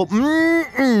day. We're going,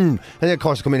 and then of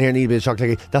course I come in here and eat a bit of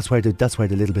chocolate. That's where the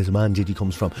little bit of man diddy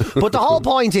comes from. But the whole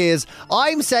point is,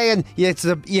 I'm saying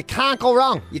you can't go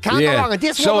wrong. You can't go wrong. And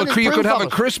this so woman is you proof could have of a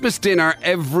it. Christmas dinner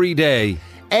every day.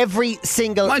 Every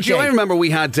single Mind day. you, I remember we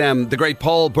had the great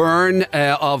Paul Byrne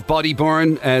of Body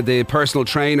Burn, the personal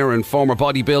trainer and former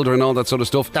bodybuilder and all that sort of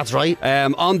stuff. That's right.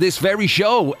 On this very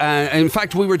show. In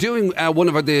fact, we were doing one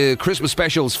of the Christmas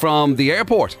specials from the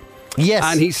airport. Yes.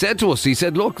 And he said to us,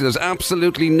 look, there's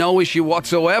absolutely no issue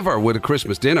whatsoever with a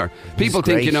Christmas dinner. People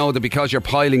think, you know, that because you're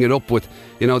piling it up with,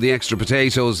 you know, the extra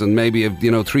potatoes and maybe,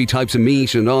 3 types of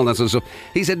meat and all that sort of stuff.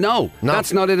 He said, no,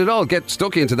 that's not it at all. Get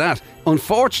stuck into that.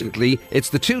 Unfortunately, it's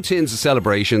the 2 tins of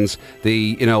celebrations,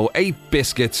 the, 8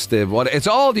 biscuits, it's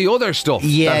all the other stuff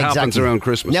that happens around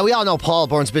Christmas. Now, we all know Paul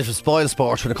Byrne's a bit of a spoil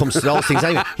sport when it comes to those things.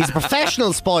 Anyway, he's a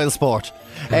professional spoil sport.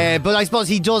 But I suppose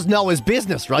he does know his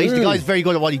business, right? The guy's very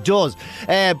good at what he does.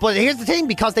 But here's the thing,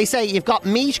 because they say you've got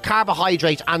meat,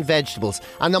 carbohydrate and vegetables.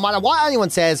 And no matter what anyone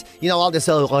says, all this,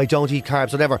 I don't eat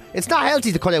carbs, whatever. It's not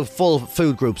healthy to cut out full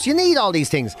food groups. You need all these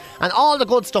things. And all the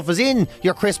good stuff is in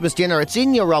your Christmas dinner. It's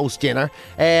in your roast dinner.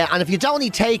 And if you don't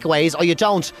eat takeaways, or you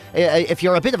don't, if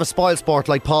you're a bit of a spoil sport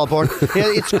like Paul Byrne,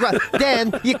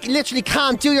 then you literally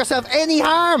can't do yourself any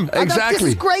harm. And exactly. This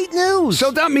is great news.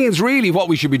 So that means really what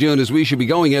we should be doing is we should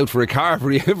be going out for a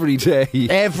carvery every day.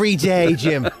 Every day,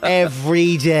 Jim.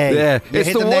 Every day. Yeah. You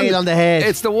hit the nail on the head.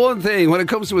 It's the one thing, when it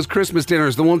comes to his Christmas dinner,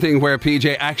 it's the one thing where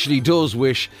PJ actually does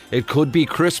wish it could be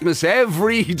Christmas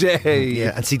every day.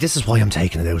 Yeah, and see, this is why I'm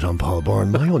taking it out on Paul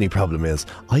Byrne. My only problem is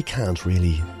I can't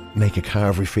really make a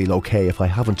carvery feel okay if I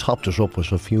haven't topped it up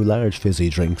with a few large fizzy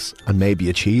drinks and maybe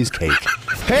a cheesecake.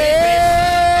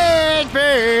 Hit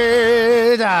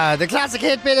bid! The classic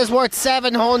hit bid is worth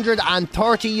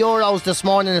 €730 this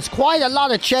morning. It's quite a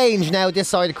lot of change now this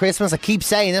side of Christmas. I keep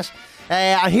saying it.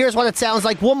 And here's what it sounds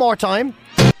like one more time.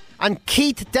 And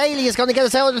Keith Daly is going to get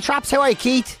us out of the traps. How are you,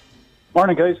 Keith?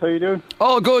 Morning, guys. How you doing?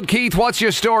 Oh, good, Keith. What's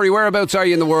your story? Whereabouts are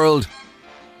you in the world?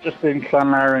 Just in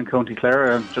Clonlara in County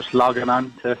Clare. I'm just logging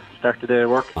on to start the day of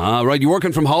work. Ah, right. You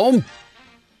working from home?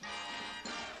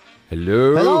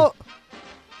 Hello? Hello?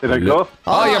 Did I go?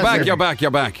 Oh, you're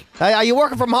back. Are you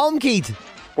working from home, Keith?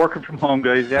 Working from home,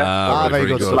 guys, yeah. Very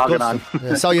good. Just logging on.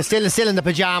 Yeah, so you're still in the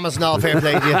pyjamas and all, fair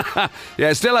play to you.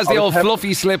 Yeah, still has the old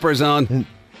fluffy slippers on.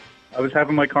 I was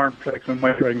having my cornflakes when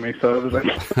Mike rang me, so I was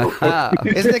like...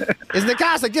 Isn't it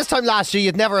gas? Like this time last year,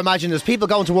 you'd never imagine there's people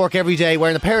going to work every day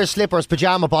wearing a pair of slippers,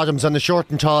 pyjama bottoms and a shirt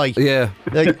and tie. Yeah.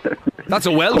 Like, that's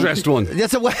a well-dressed one.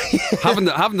 that's a way. having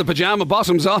the pyjama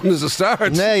bottoms on is a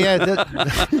start. Yeah.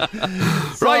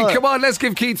 Right, come on, let's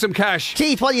give Keith some cash.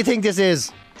 Keith, what do you think this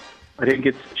is? I think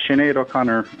it's Sinead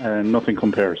O'Connor, Nothing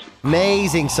Compares.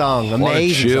 Amazing song.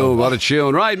 Amazing song. What a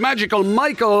tune. Right, Magical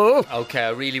Michael. Okay, I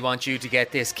really want you to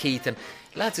get this, Keith. And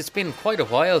lads, it's been quite a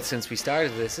while since we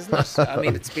started this, isn't it? I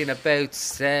mean, it's been about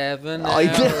 7 hours. I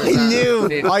knew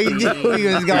he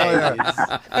was going.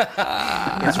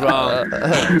 It's wrong.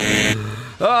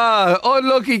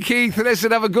 Unlucky, Keith.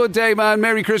 Listen, have a good day, man.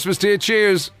 Merry Christmas to you.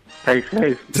 Cheers. Thanks,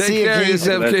 guys. Take care of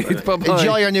yourself, Keith. Bye-bye.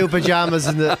 Enjoy your new pyjamas.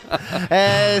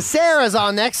 Sarah's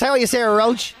on next. How are you, Sarah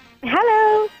Roach?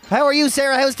 Hello. How are you,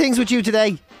 Sarah? How's things with you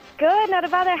today? Good, not a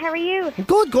bother. How are you?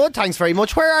 Good. Thanks very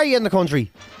much. Where are you in the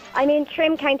country? I'm in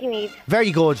Trim, County Meath.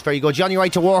 Very good. You on your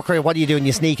right to work, or what are you doing?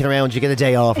 You sneaking around? You get a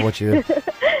day off, or what you do?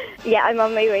 Yeah, I'm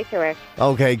on my way to work.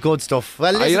 Okay, good stuff.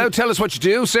 Well, listen. Are you allowed to tell us what you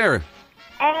do, Sarah?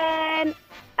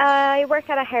 I work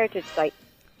at a heritage site.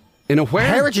 In a where?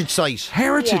 Heritage site.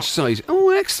 Heritage site. Oh,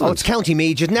 excellent. Oh, it's County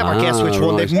Meath. You'd never guess which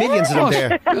one. Right. There's millions of them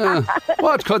there.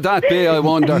 What could that be, I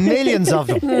wonder? Millions of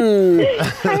them.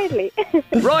 Hardly.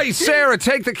 Right, Sarah,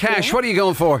 take the cash. What are you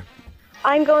going for?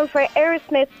 I'm going for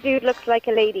Aerosmith, Dude Looks Like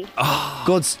a Lady.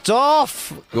 Good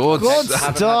stuff. Good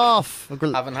stuff.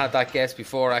 Haven't had that guess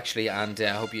before, actually, and I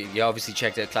hope you obviously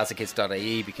checked out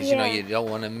classichits.ie because you know you don't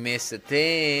want to miss a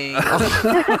thing.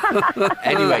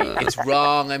 Anyway, it's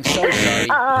wrong. I'm so sorry.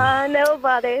 No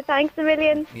bother. Thanks a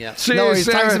million. Yeah. Cheers, No worries.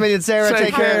 Sarah. Thanks a million, Sarah.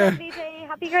 Take care. Have a lovely day.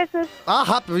 Happy Christmas.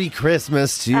 Happy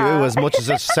Christmas to you, as much as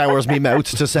it sours me mouth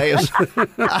to say it.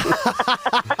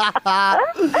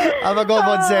 Have a good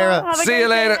one, Sarah. See you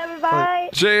later. Bye.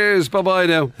 Cheers. Bye-bye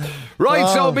now. Right,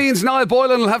 so means Niall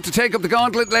Boylan will have to take up the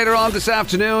gauntlet later on this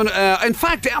afternoon. In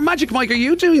fact, Magic Mike, are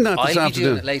you doing that this I'll be afternoon?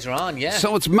 doing it later on, yeah.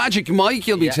 So it's Magic Mike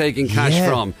you'll be taking cash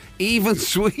from. Even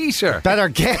sweeter. Better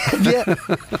get. Yeah.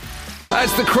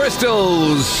 As the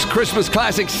Crystals, Christmas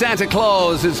classic Santa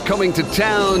Claus is coming to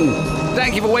town.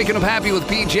 Thank you for waking up happy with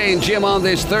PJ and Jim on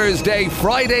this Thursday,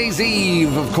 Friday's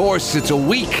Eve. Of course, it's a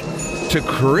week to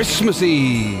Christmas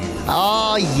Eve.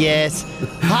 Oh, yes.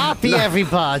 Happy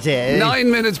everybody.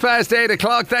 9 minutes past 8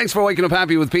 o'clock. Thanks for waking up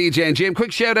happy with PJ and Jim.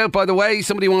 Quick shout out, by the way.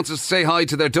 Somebody wants us to say hi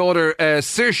to their daughter,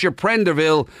 Saoirse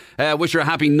Prenderville. Wish her a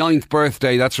happy 9th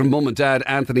birthday. That's from Mum and Dad,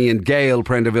 Anthony and Gail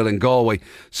Prenderville in Galway.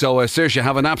 So, Saoirse,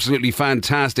 have an absolutely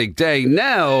fantastic day.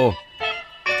 Now,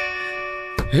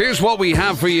 here's what we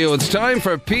have for you. It's time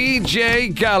for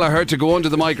PJ Gallagher to go under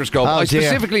the microscope. I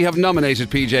specifically have nominated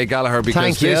PJ Gallagher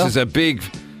because this is a big...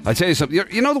 I tell you something,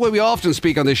 you know the way we often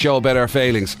speak on this show about our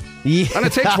failings? Yeah. And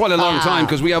it takes quite a long time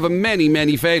because we have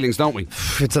many failings, don't we?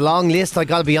 It's a long list, I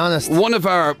gotta be honest. One of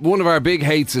our big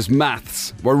hates is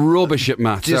maths. We're rubbish at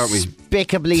maths, aren't we?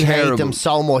 Despicably hate them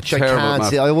so much.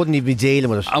 I wouldn't even be dealing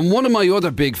with it. And one of my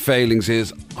other big failings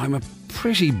is I'm a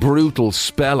pretty brutal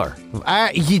speller.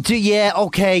 You do, yeah,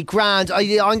 okay, grand.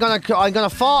 I'm gonna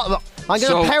fall. I'm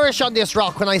going to perish on this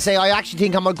rock when I say I actually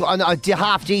think I'm a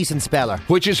half-decent speller.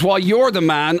 Which is why you're the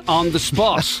man on the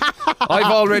spot.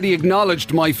 I've already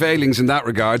acknowledged my failings in that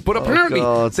regard. But apparently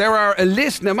there are a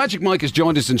list... Now, Magic Mike has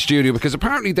joined us in studio because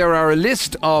apparently there are a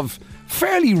list of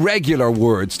fairly regular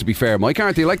words, to be fair, Mike,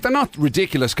 aren't they? Like, they're not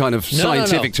ridiculous kind of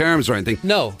scientific terms or anything.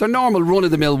 No. They're normal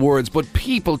run-of-the-mill words, but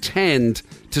people tend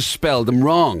to spell them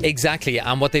wrong. Exactly,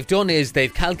 and what they've done is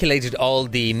they've calculated all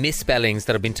the misspellings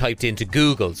that have been typed into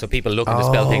Google, so people looking to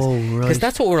spell things. Because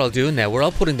that's what we're all doing now. We're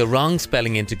all putting the wrong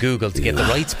spelling into Google to get the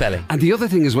right spelling. And the other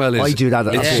thing as well is I do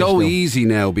that it's so easy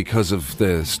now because of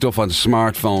the stuff on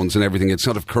smartphones and everything. It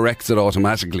sort of corrects it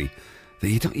automatically.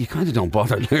 You kind of don't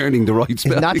bother learning the right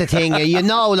spelling. Not the thing,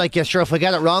 like you're sure if I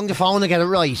get it wrong, the phone will get it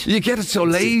right. You get it so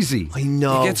lazy. I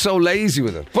know. You get so lazy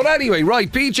with it. But anyway,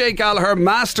 right, PJ Gallagher,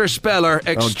 master speller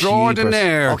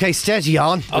extraordinaire. Okay, steady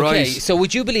on. Okay, right. So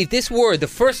would you believe this word, the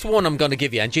first one I'm going to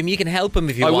give you, and Jim, you can help him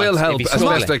if you want. I will help as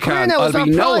best I can. Now, I'll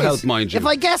be no help, mind you. If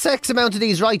I guess X amount of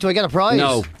these right, do I get a prize?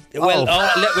 No. Well,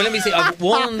 let me see. I've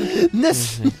one.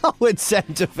 There's no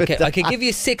incentive. Okay, I can give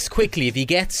you 6 quickly. If he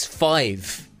gets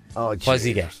 5, what does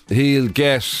he get? He'll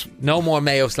get... No more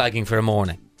Mayo slagging for a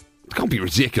morning. Can't be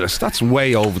ridiculous. That's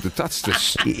way over the... That's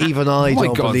just... Even I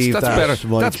don't believe that's that. Better.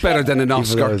 That's better than an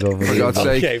Oscar, for God's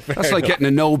sake. Okay, that's like getting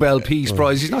a Nobel Peace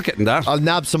Prize. He's not getting that. I'll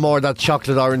nab some more of that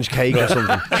chocolate orange cake or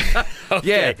something.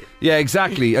 Yeah,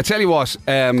 exactly. I tell you what,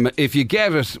 if you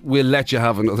get it, we'll let you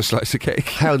have another slice of cake.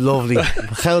 How lovely.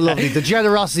 How lovely. The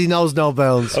generosity knows no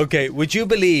bounds. Okay, would you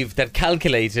believe that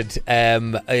calculated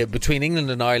between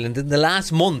England and Ireland in the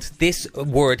last month, this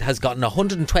word has gotten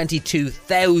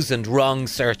 122,000 wrong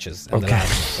searches in the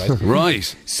last month, right?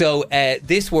 Right. So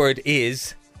this word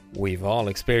is, we've all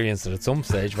experienced it at some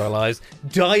stage of our lives,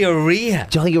 diarrhea.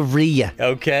 Diarrhea.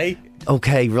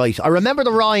 Okay, right. I remember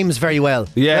the rhymes very well.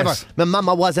 Yes. Remember, my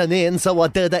mama wasn't in, so I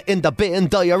did it in the bin.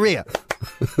 Diarrhea.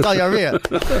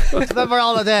 Remember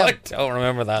all of them? I don't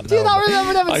remember that. Do you not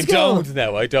remember them in school?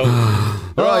 I don't.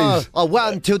 Right. I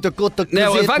went to the good.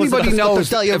 Now, if anybody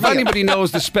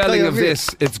knows the spelling of this,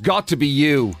 it's got to be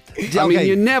you. I mean,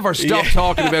 you never stop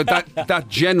talking about that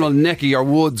general neck of your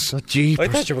woods. Oh, jeepers.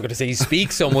 I thought you were going to say you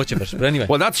speak so much of it, but anyway.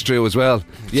 Well, that's true as well.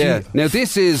 Yeah. Now,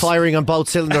 this is firing on both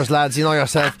cylinders, lads. You know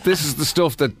yourself. This is the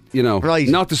stuff that, you know, right.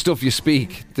 Not the stuff you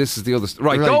speak. This is the other stuff.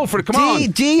 Right, go for it. Come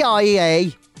on.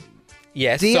 D-I-A.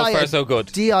 Yes, so far so good.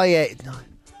 D-I-A.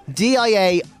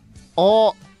 D-I-A.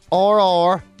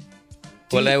 R-R.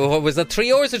 Well, what was that,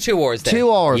 3 hours or 2 hours there?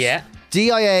 2 hours. Yeah.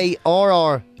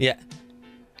 D-I-A-R-R. Yeah.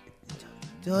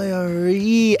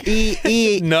 Diarrhea.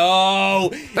 No.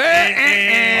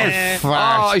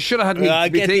 I should have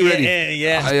had me thing ready.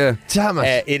 Yeah. Damn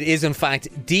it. It is in fact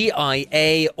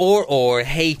D-I-A-R-R-H-O-E-A.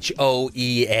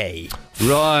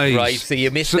 Right. So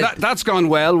you missed it. So that's gone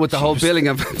well with the whole billing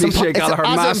of DJ Gallagher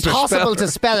master It's impossible to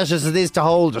spell it as it is to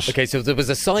hold it. Okay, so there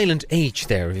was a silent H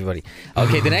there, everybody.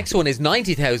 Okay, the next one is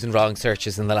 90,000 wrong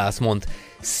searches in the last month.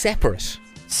 Separate.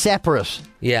 Yeah.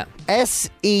 Yeah.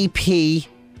 S-E-P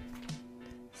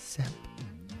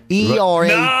E-R-A.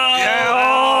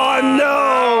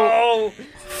 No!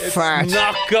 It's Fart.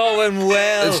 not going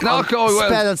well. It's not going well.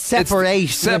 Spell it separate.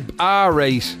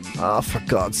 Separate. Oh, for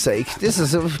God's sake. This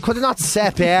is... could it not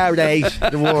separate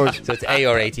the word? So it's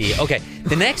A-R-A-T. Okay,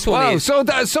 the next one is... So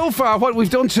far, what we've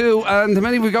done 2, and how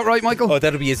many we got right, Michael? Oh,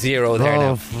 that'll be a 0 there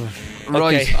now.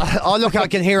 Right. Okay. Oh, look, I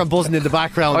can hear him buzzing in the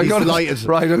background. He's delighted.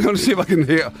 Right, I'm going to see if I can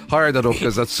hire that up,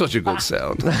 because that's such a good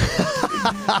sound.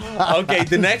 Okay,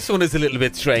 the next one is a little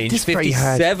bit strange.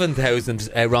 57,000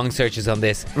 wrong searches on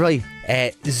this. Right.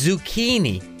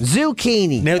 Zucchini.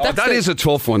 Now, that is a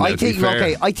tough one. I think.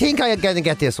 Okay, I think I'm going to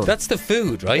get this one. That's the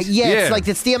food, right? Yeah,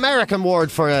 it's the American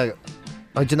word for a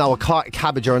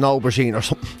cabbage or an aubergine or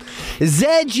something.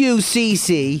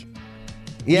 Z-U-C-C.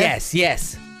 Yeah?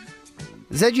 Yes.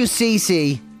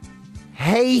 Z-U-C-C.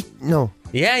 Hey, no.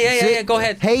 Yeah. Go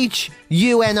ahead.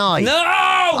 H-U-N-I. No!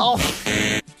 Oh.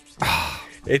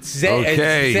 It's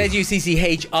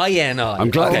Z-U-C-C-H-I-N-I. I'm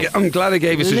glad I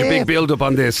gave you such a big build-up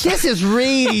on this. This is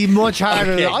really much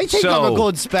harder. Okay. I think I'm a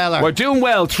good speller. We're doing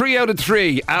well. 3 out of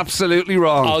 3. Absolutely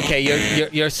wrong. Okay,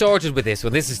 you're sorted with this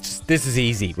one. This is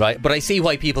easy, right? But I see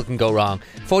why people can go wrong.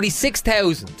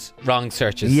 46,000 wrong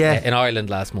searches in Ireland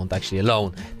last month, actually,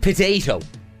 alone. Potato.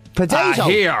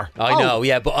 Here. I know,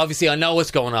 yeah, but obviously I know what's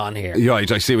going on here.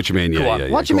 Right, I see what you mean.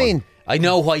 What do you mean? I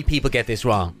know why people get this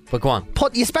wrong, but go on.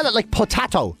 You spell it like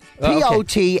potato.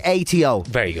 P-O-T-A-T-O.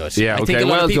 Very good. Yeah, I think a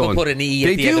lot of people put an E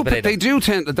at the end of potato. They do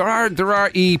tend... There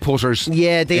are E putters.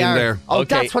 Yeah, they are. There. Oh,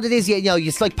 that's what it is. Yeah,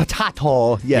 it's like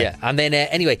potato. Yeah. And then,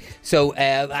 anyway, so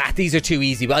these are too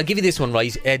easy, but I'll give you this one,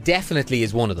 right? Definitely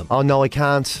is one of them. Oh, no, I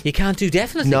can't. You can't do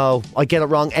definitely? No, I get it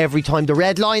wrong every time. The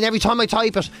red line, every time I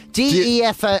type it.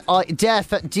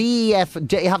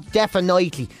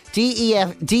 Definitely.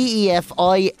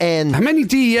 D-E-F-I-N. How many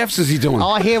DEFs is he doing?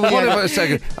 Oh, here we go. Hold on a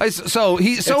second. So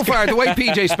far, the way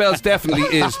PJ spells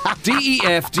definitely is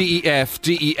D-E-F, D-E-F,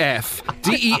 D-E-F,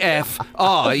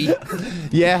 D-E-F-I.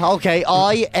 Yeah, okay.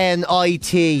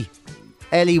 I-N-I-T-L-E-Y.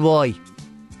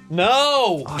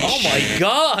 No! Oh my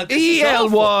God!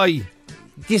 E-L-Y.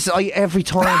 This every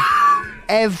time.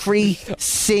 Every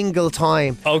single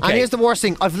time. Okay. And here's the worst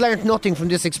thing. I've learned nothing from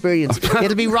this experience.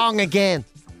 It'll be wrong again.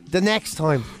 The next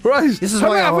time. Right. This is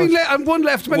why have we one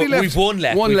left. Many left. We've one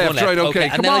left. One left. Right. Okay.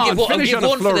 And Come then on. I'll give one for the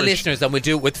flourish. listeners, and we'll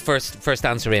do it with first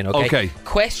answer in. Okay. Oh,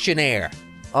 Questionnaire.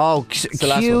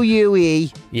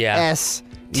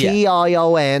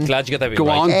 Q-U-E-S-T-I-O-N. Glad you got that. Go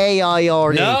right. on.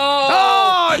 A-I-R-D. No.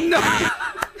 Oh no.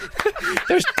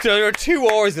 There are 2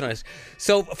 R's in it.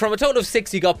 So from a total of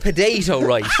 6, you got potato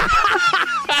right.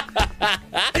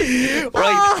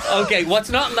 Right, okay, what's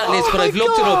not on that list, but I've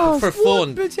looked it up for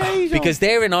fun because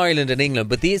they're in Ireland and England,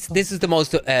 but this is the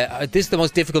most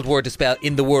difficult word to spell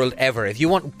in the world ever. If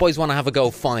you boys want to have a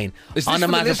go, fine. Is this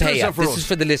Onomatopoeia. for This is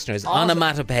for the listeners. Oh,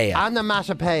 Onomatopoeia.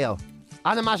 Onomatopoeia.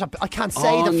 I can't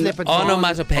say the flippant.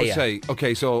 Onomatopoeia.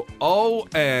 Okay, so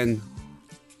O-N...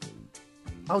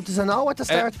 Oh, there's an O at the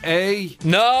start? A...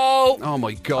 No. Oh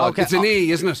my God. Okay. It's an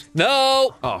E, isn't it?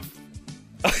 No. Oh,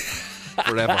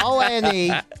 Forever.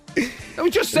 O-N-E. We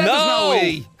just said there's no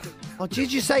E. Oh,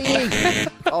 did you say E?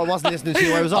 Oh, I wasn't listening to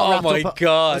you. I was all wrapped up.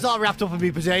 God. I was all wrapped up in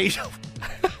me potato.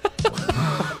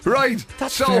 Right.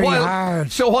 That's very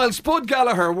hard. So while Spud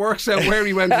Gallagher works out where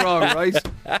he went wrong, right?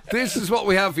 This is what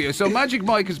we have for you. So Magic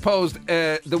Mike has posed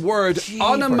the word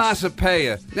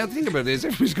onomatopoeia. Now think about this.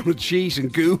 Everybody's going to cheat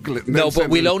and Google it. And No, but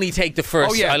we'll only take the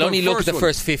first. Oh, yeah, I'll only look at the one.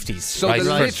 first 50s. So right?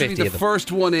 literally the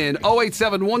first one in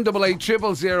 087 188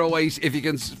 0008. If you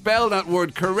can spell that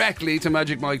word correctly to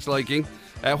Magic Mike's liking,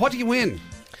 what do you win?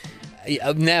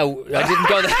 Now, I didn't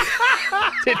go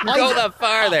that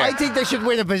far there. I think they should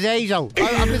win a potato.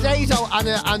 A potato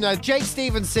and a Jake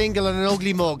Stevens single and an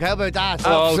ugly mug. How about that?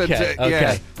 Oh,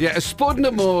 okay. Yeah, a Spud and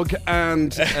a mug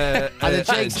and a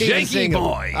Jake Stevens Jakey single.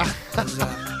 boy.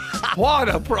 What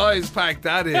a prize pack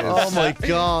that is. Oh my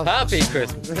God. Happy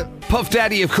Christmas. Puff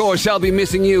Daddy, of course, I'll be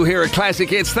missing you here at Classic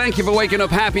Hits. Thank you for waking up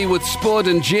happy with Spud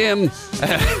and Jim.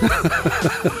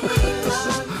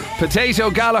 Potato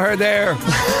Gallagher there.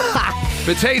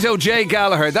 Potato J.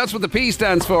 Gallagher. That's what the P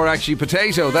stands for, actually.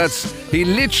 Potato. He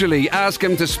literally asked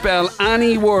him to spell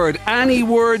any word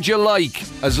you like,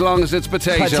 as long as it's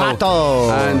potato. Potato.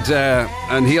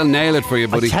 And he'll nail it for you,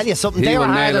 buddy. I tell you something, they were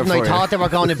harder than I thought they were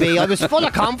going to be. I was full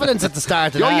of confidence at the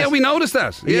start of that. Oh yeah, we noticed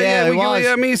that.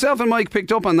 Myself and Mike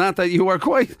picked up on that you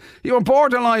were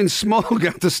borderline smug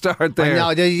at the start there.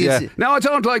 I know. Now I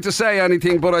don't like to say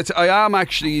anything, but I am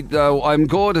actually, though, I'm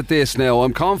good at this now.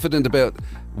 I'm confident about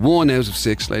 1 out of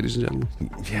 6, ladies and gentlemen.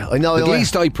 Yeah, I know. At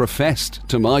least I professed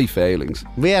to my failings.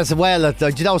 Yes, well, do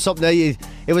you know something?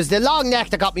 It was the long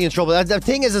neck that got me in trouble. The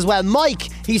thing is, as well, Mike,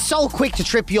 he's so quick to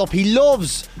trip you up. He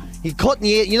cutting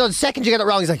you. The second you get it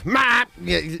wrong, he's like, "Mah!"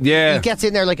 Yeah. He gets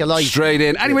in there like a light. Straight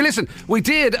in. Anyway, listen, we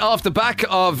did, off the back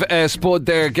of Spud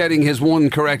there getting his one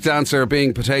correct answer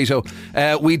being potato,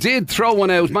 we did throw one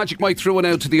out. Magic Mike threw one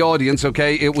out to the audience,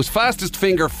 okay? It was fastest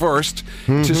finger first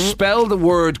to spell the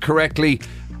word correctly.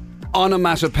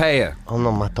 Onomatopoeia.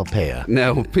 Onomatopoeia.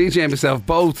 Now, PJ and myself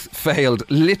both failed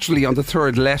literally on the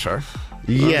third letter.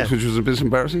 Yeah. Which was a bit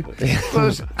embarrassing.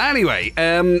 But anyway,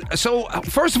 so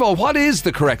first of all, what is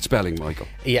the correct spelling, Michael?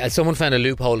 Yeah, someone found a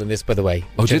loophole in this, by the way.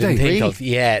 Oh, did they? Think of.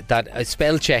 Yeah, that a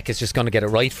spell check is just going to get it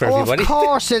right for everybody. Of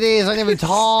course it is. I never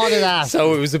thought of that.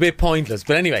 So it was a bit pointless.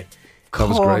 But anyway. That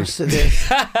was great. It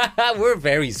is. We're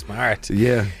very smart.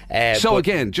 Yeah. So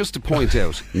again, just to point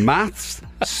out, maths,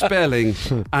 spelling,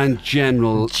 and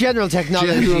general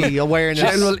technology awareness,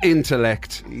 general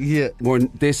intellect. Yeah.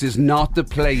 This is not the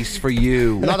place for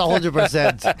you. Not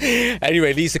 100%.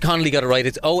 Anyway, Lisa Connolly got it right.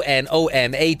 It's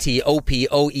Onomatopoeia.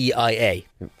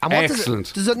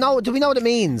 Excellent. Does it know? Do we know what it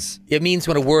means? It means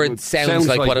when a word sounds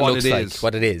like what it looks like. Is.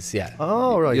 What it is. Yeah.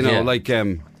 Oh right. Like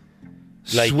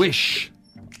swish.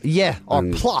 Yeah, or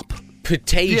plop.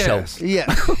 Potato. Yes. Yeah.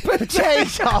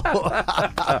 Potato.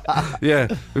 Yeah.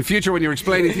 In future, when you're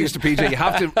explaining things to PJ,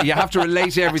 you have to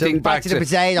relate everything back to the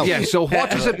potato. Yeah. So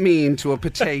what does it mean to a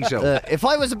potato? If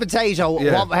I was a potato,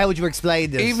 how would you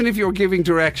explain this? Even if you're giving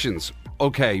directions.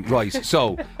 Okay, right.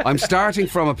 So I'm starting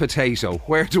from a potato.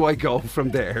 Where do I go from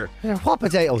there? What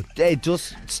potato?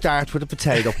 Just start with a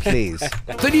potato, please.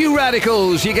 The New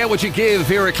Radicals. You get what you give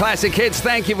here at Classic Hits.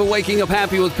 Thank you for waking up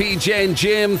happy with PJ and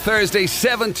Jim. Thursday,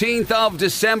 17th of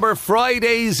December,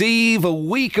 Friday's Eve, a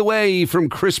week away from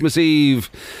Christmas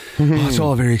Eve. It's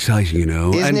all very exciting,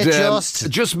 Isn't it just?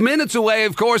 Just minutes away,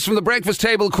 of course, from the Breakfast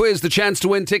Table Quiz, the chance to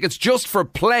win tickets just for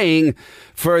playing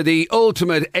for the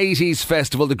ultimate 80s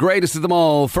festival, the greatest of them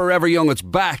all, Forever Young. It's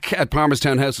back at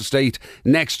Palmerstown House Estate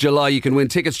next July. You can win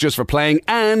tickets just for playing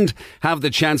and have the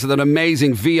chance of an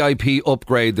amazing VIP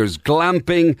upgrade. There's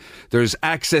glamping, there's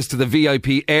access to the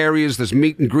VIP areas, there's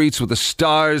meet and greets with the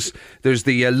stars, there's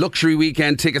the luxury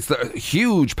weekend tickets, the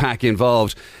huge pack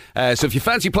involved. So if you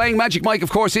fancy playing, Magic Mike,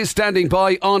 of course, is standing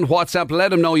by on WhatsApp.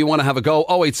 Let him know you want to have a go.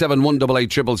 087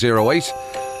 188 0008.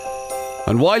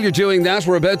 And while you're doing that,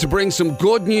 we're about to bring some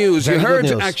good news. You heard,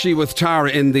 actually, with Tara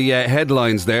in the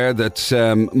headlines there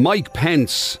that Mike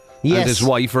Pence and his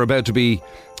wife are about to be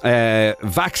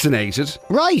vaccinated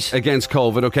against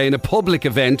COVID, okay, in a public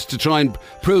event to try and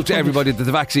prove to everybody that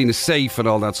the vaccine is safe and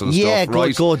all that sort of stuff. Yeah,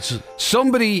 good.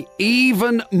 Somebody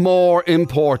even more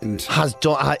important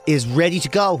is ready to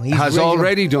go. Has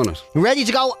already done it. Ready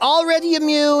to go, already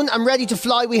immune and ready to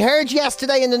fly. We heard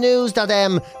yesterday in the news that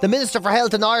the Minister for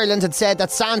Health in Ireland had said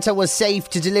that Santa was safe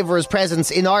to deliver his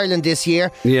presents in Ireland this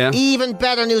year. Yeah. Even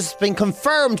better news has been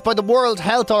confirmed by the World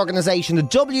Health Organization.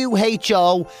 The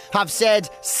WHO have said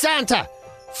Santa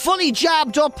fully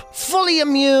jabbed up, fully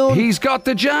immune. He's got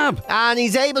the jab. And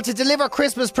he's able to deliver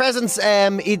Christmas presents.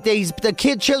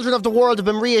 The children of the world have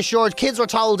been reassured. Kids were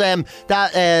told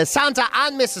that Santa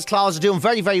and Mrs. Claus are doing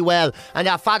very, very well, and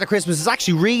that Father Christmas is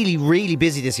actually really, really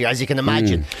busy this year, as you can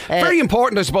imagine. Very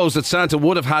important, I suppose, that Santa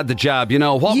would have had the jab. You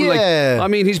know what? Yeah. I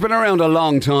mean, he's been around a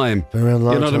long time. Been around a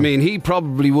long You know what I time. mean? He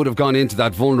probably would have gone into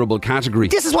that vulnerable category.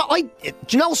 This is what do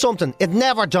you know something? It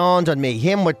never dawned on me,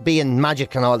 him with being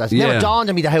magic and all that. It never dawned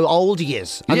on me how old he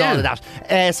is and all of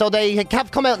that. So they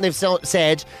have come out and they've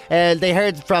said they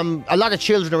heard from a lot of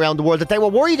children around the world that they were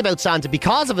worried about Santa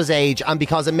because of his age and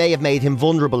because it may have made him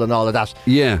vulnerable and all of that.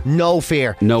 Yeah. No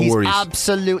fear. No he's worries.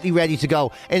 Absolutely ready to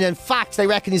go. And in fact, they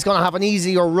reckon he's going to have an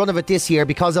easier run of it this year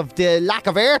because of the lack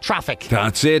of air traffic.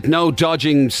 That's it. No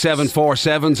dodging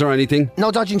 747s or anything.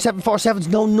 No dodging 747s,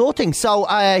 no nothing. So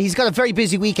he's got a very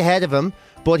busy week ahead of him.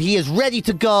 But he is ready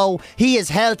to go. He is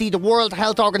healthy. The World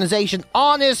Health Organization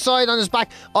on his side, on his back.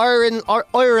 Ireland,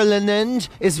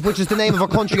 which is the name of a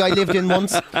country I lived in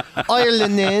once.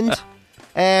 Ireland.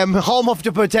 Home of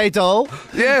the potato.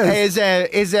 Yes.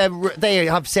 They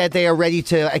have said they are ready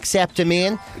to accept him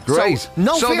in. Great. So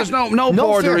there's no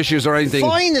border fear. issues or anything.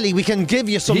 Finally, we can give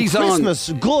you some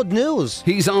Christmas good news.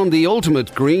 He's on the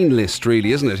ultimate green list,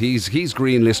 really, isn't it? He's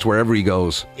green list wherever he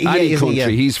goes. Any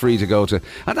country he's free to go to.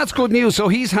 And that's good news. So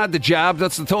he's had the jab.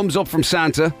 That's the thumbs up from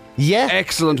Santa. Yeah.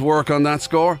 Excellent work on that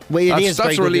score. Well,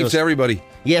 that's a relief to everybody.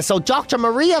 Yeah, so Dr.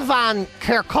 Maria van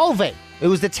Kerkhove, who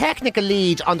was the technical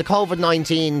lead on the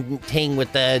COVID-19 thing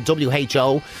with the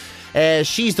WHO,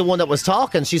 she's the one that was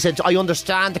talking. She said, I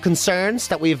understand the concerns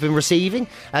that we've been receiving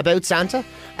about Santa,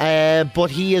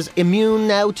 but he is immune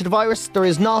now to the virus. There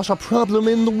is not a problem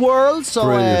in the world. So,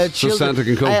 so Santa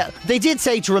can come. They did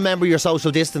say to remember your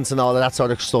social distance and all of that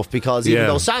sort of stuff, because even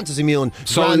though Santa's immune,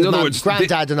 so in other words,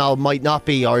 granddad and all might not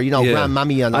be, or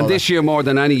grandmammy and all. And this year more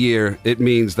than any year, it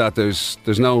means that there's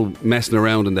no messing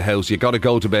around in the house. You got to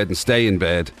go to bed and stay in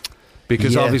bed,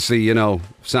 because obviously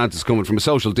Santa's coming from a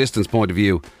social distance point of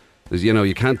view.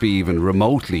 You can't be even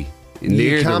remotely near the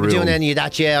room. You can't be doing any of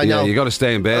that, I know. Yeah, you got to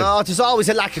stay in bed. Oh, there's always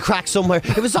a lack of crack somewhere.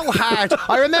 It was so hard.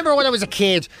 I remember when I was a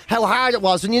kid, how hard it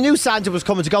was when you knew Santa was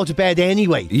coming to go to bed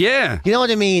anyway. Yeah. You know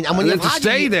what I mean? And when you had to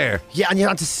stay there. Yeah, and you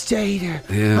had to stay there.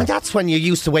 Yeah. And that's when you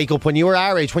used to wake up, when you were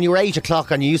our age, when you were 8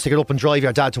 o'clock and you used to get up and drive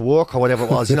your dad to work or whatever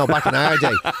it was, back in our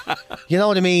day. You know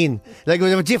what I mean? Like,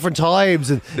 there were different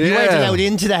times and you weren't allowed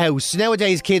into the house.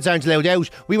 Nowadays, kids aren't allowed out.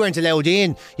 We weren't allowed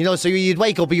in. So you'd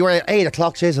wake up, you were at 8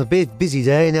 o'clock, it's a busy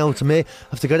day now to me. I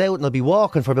have to get out and I'll be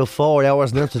walking for about 4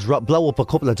 hours and then have to blow up a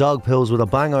couple of dog pills with a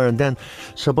banger, and then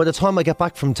so by the time I get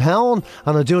back from town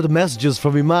and I do the messages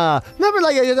for me ma, remember,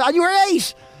 and you were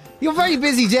 8. You're a very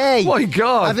busy day. My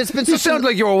God. You sound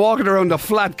like you were walking around a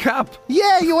flat cap.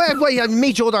 Yeah, you were. Well, you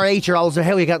meet your other 8-year-olds and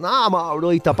how you getting? I'm all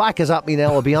right. The back is at me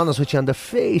now, I'll be honest with you. And the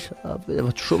feet, a bit of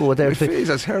a trouble with their feet.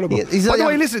 That's terrible. Yeah, by the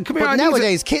way, listen, come here. But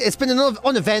nowadays, it's been an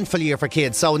uneventful year for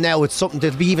kids, so now it's something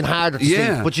that'll be even harder to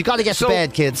see. But you got to get to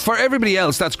bed, kids. For everybody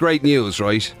else, that's great news,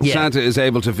 right? Yeah. Santa is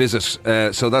able to visit,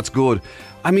 so that's good.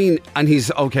 I mean, and he's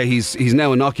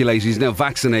now inoculated, he's now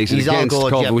vaccinated against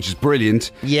COVID, which is brilliant.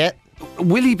 Yeah.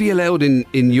 Will he be allowed in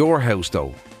your house,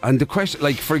 though? And the question,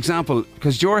 like, for example,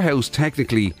 because your house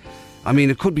technically, I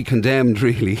mean, it could be condemned,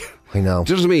 really. I know.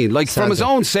 Do you know what I mean? Like, Santa. from his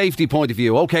own safety point of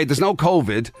view, okay, there's no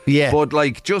COVID. Yeah. But,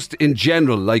 like, just in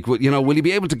general, like, will he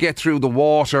be able to get through the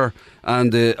water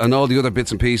and all the other bits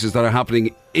and pieces that are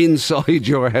happening inside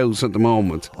your house at the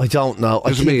moment? I don't know.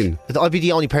 Do you know what I mean? I'd be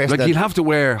the only person Like, you'd have to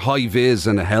wear high vis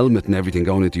and a helmet and everything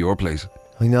going into your place.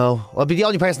 I know. I'll be the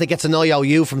only person that gets an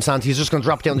IOU from Santa. He's just going to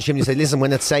drop down the chimney and say, listen,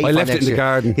 when it's safe. I left it in the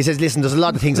garden. He says, listen, there's a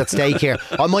lot of things at stake here.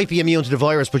 I might be immune to the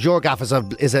virus, but your gaff is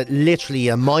literally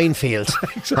a minefield.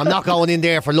 I'm not going in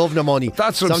there for love nor money.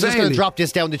 That's what so I'm saying. just going to drop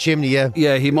this down the chimney,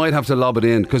 Yeah, he might have to lob it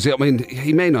in, because, I mean,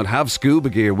 he may not have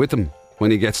scuba gear with him when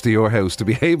he gets to your house to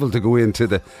be able to go into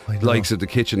the likes of the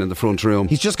kitchen and the front room.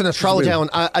 He's just going to throw down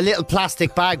a little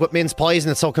plastic bag with mince pies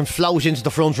in it so it can float into the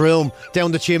front room,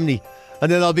 down the chimney.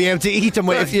 And then I'll be able to eat them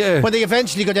when they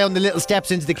eventually go down the little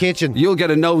steps into the kitchen. You'll get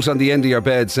a note on the end of your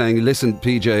bed saying, listen,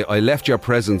 PJ, I left your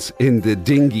presents in the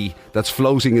dinghy that's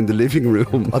floating in the living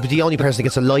room. I'll be the only person that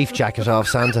gets a life jacket off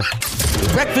Santa.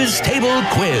 Breakfast Table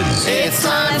Quiz. It's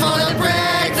time for the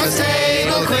Breakfast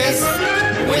Table Quiz.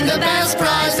 Win the best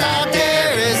prize that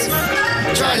there is.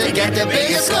 Try to get the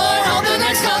biggest score. Hope the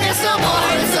next call gets no more.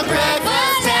 It's the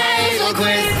Breakfast Table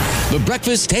Quiz. The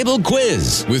Breakfast Table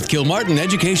Quiz with Kilmartin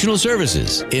Educational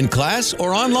Services. In class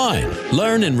or online.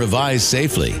 Learn and revise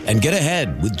safely and get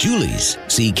ahead with Julie's.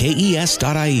 See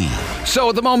KES.ie. So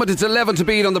at the moment it's 11 to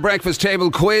beat on the Breakfast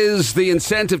Table Quiz. The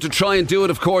incentive to try and do it,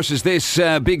 of course, is this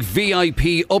big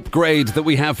VIP upgrade that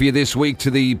we have for you this week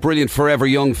to the brilliant Forever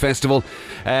Young Festival.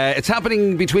 It's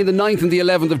happening between the 9th and the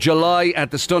 11th of July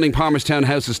at the stunning Palmerstown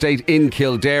House Estate in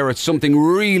Kildare. It's something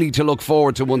really to look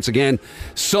forward to once again.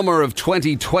 Summer of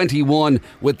 2021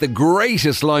 with the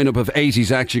greatest lineup of 80s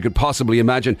acts you could possibly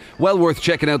imagine. Well worth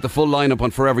checking out the full lineup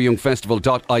on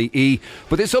foreveryoungfestival.ie.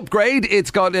 But this upgrade, it's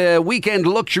got weekend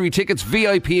luxury tickets,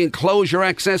 VIP enclosure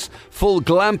access, full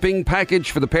glamping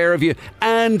package for the pair of you,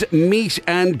 and meet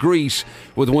and greet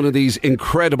with one of these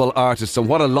incredible artists. And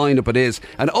what a lineup it is.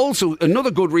 And also another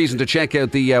good reason to check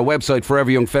out the website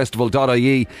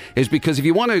foreveryoungfestival.ie is because if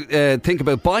you want to think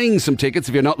about buying some tickets,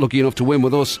 if you're not lucky enough to win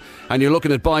with us and you're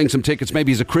looking at buying some tickets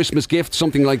maybe as a Christmas gift,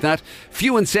 something like that,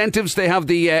 few incentives. They have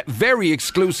the very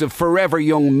exclusive Forever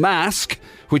Young mask,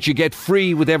 which you get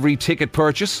free with every ticket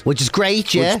purchase, which is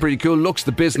great. Yeah, which is pretty cool. Looks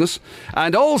the business.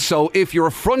 And also, if you're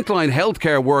a frontline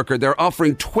healthcare worker, they're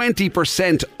offering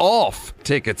 20% off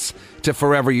tickets to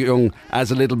Forever Young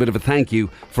as a little bit of a thank you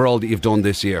for all that you've done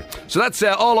this year. So that's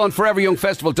all on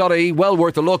foreveryoungfestival.ie. Well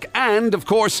worth a look. And of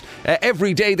course,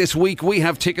 every day this week we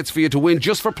have tickets for you to win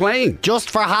just for playing, just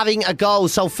for having a go.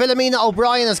 So Philomena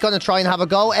O'Brien is going to try and have a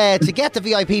go. To get the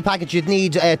VIP package you'd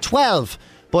need 12.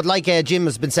 But like Jim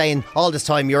has been saying all this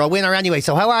time, you're a winner anyway.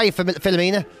 So how are you,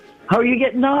 Philomena? How are you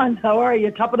getting on? How are you?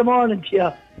 Top of the morning to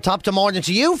you. Top of the morning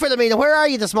to you, Philomena. Where are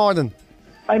you this morning?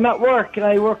 I'm at work and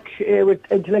I work with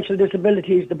intellectual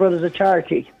disabilities, the Brothers of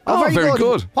Charity. Oh, very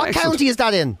good. What Excellent. County is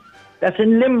that in? That's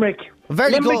in Limerick.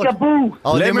 Very Limerick good. Aboo.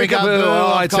 Oh, Limerick Aboo.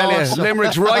 Oh, I tell you,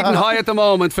 Limerick's riding high at the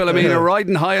moment, Philomena.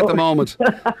 Riding high at the moment.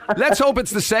 Let's hope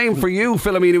it's the same for you,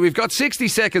 Philomena. We've got 60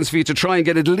 seconds for you to try and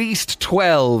get at least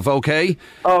 12, okay?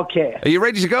 Okay. Are you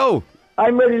ready to go?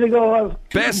 I'm ready to go.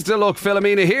 Best of luck,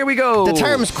 Philomena. Here we go. The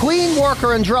terms queen,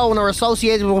 worker and drone are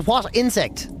associated with what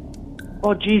insect?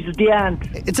 Oh, Jesus, the ant.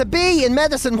 It's a bee. In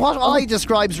medicine, what eye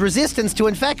describes resistance to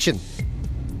infection?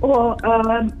 Oh,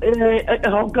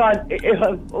 God.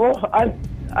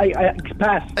 I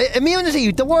pass.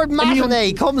 Immunity. The word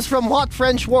matinee comes from what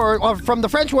French word, or from the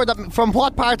French word from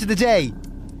what part of the day?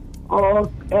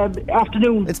 Oh,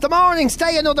 afternoon. It's the morning.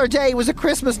 Stay Another Day was a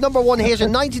Christmas #1 hit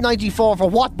in 1994 for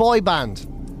what boy band?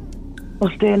 Oh,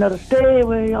 Stay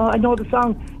Away. Oh, I know the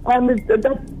song.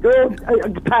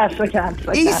 Pass. I can't.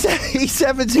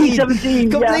 E17.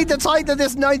 E17. Complete the title of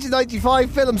this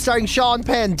 1995 film starring Sean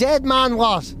Penn. Dead Man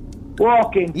what?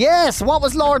 Walking. Yes. What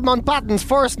was Lord Mountbatten's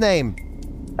first name?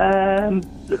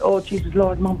 Oh, Jesus,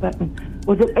 Lord Mountbatten.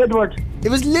 Was it Edward?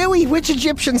 It was Louis. Which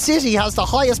Egyptian city has the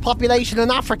highest population in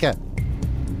Africa?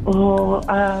 Oh,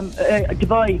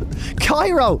 Dubai.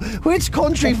 Cairo. Which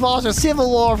country fought a civil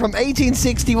war from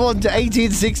 1861 to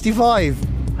 1865?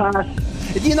 Pass.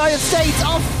 The United States.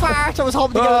 Oh, fart. I was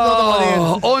hoping to get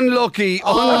another one in. Unlucky,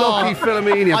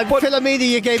 Philomena. Philomena,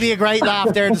 you gave me a great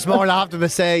laugh there this morning, I have to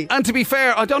say. And to be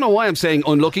fair, I don't know why I'm saying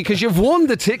unlucky, because you've won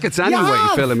the tickets anyway,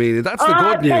 Philomena. That's the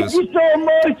good news. Thank you so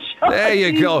much. There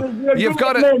you go.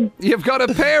 You've got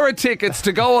a pair of tickets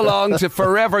to go along to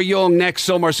Forever Young next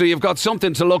summer, so you've got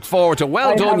something to look forward to.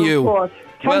 Well done, you.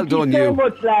 Well done, you.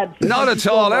 Much, lads. Not at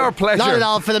all. Our pleasure. Not at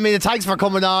all, Philomena. Thanks for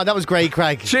coming on. That was great,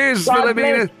 Craig. Cheers,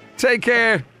 Philomena. Take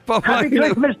care. Bye-bye. Happy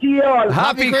Christmas to you all.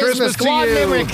 Happy Christmas to you.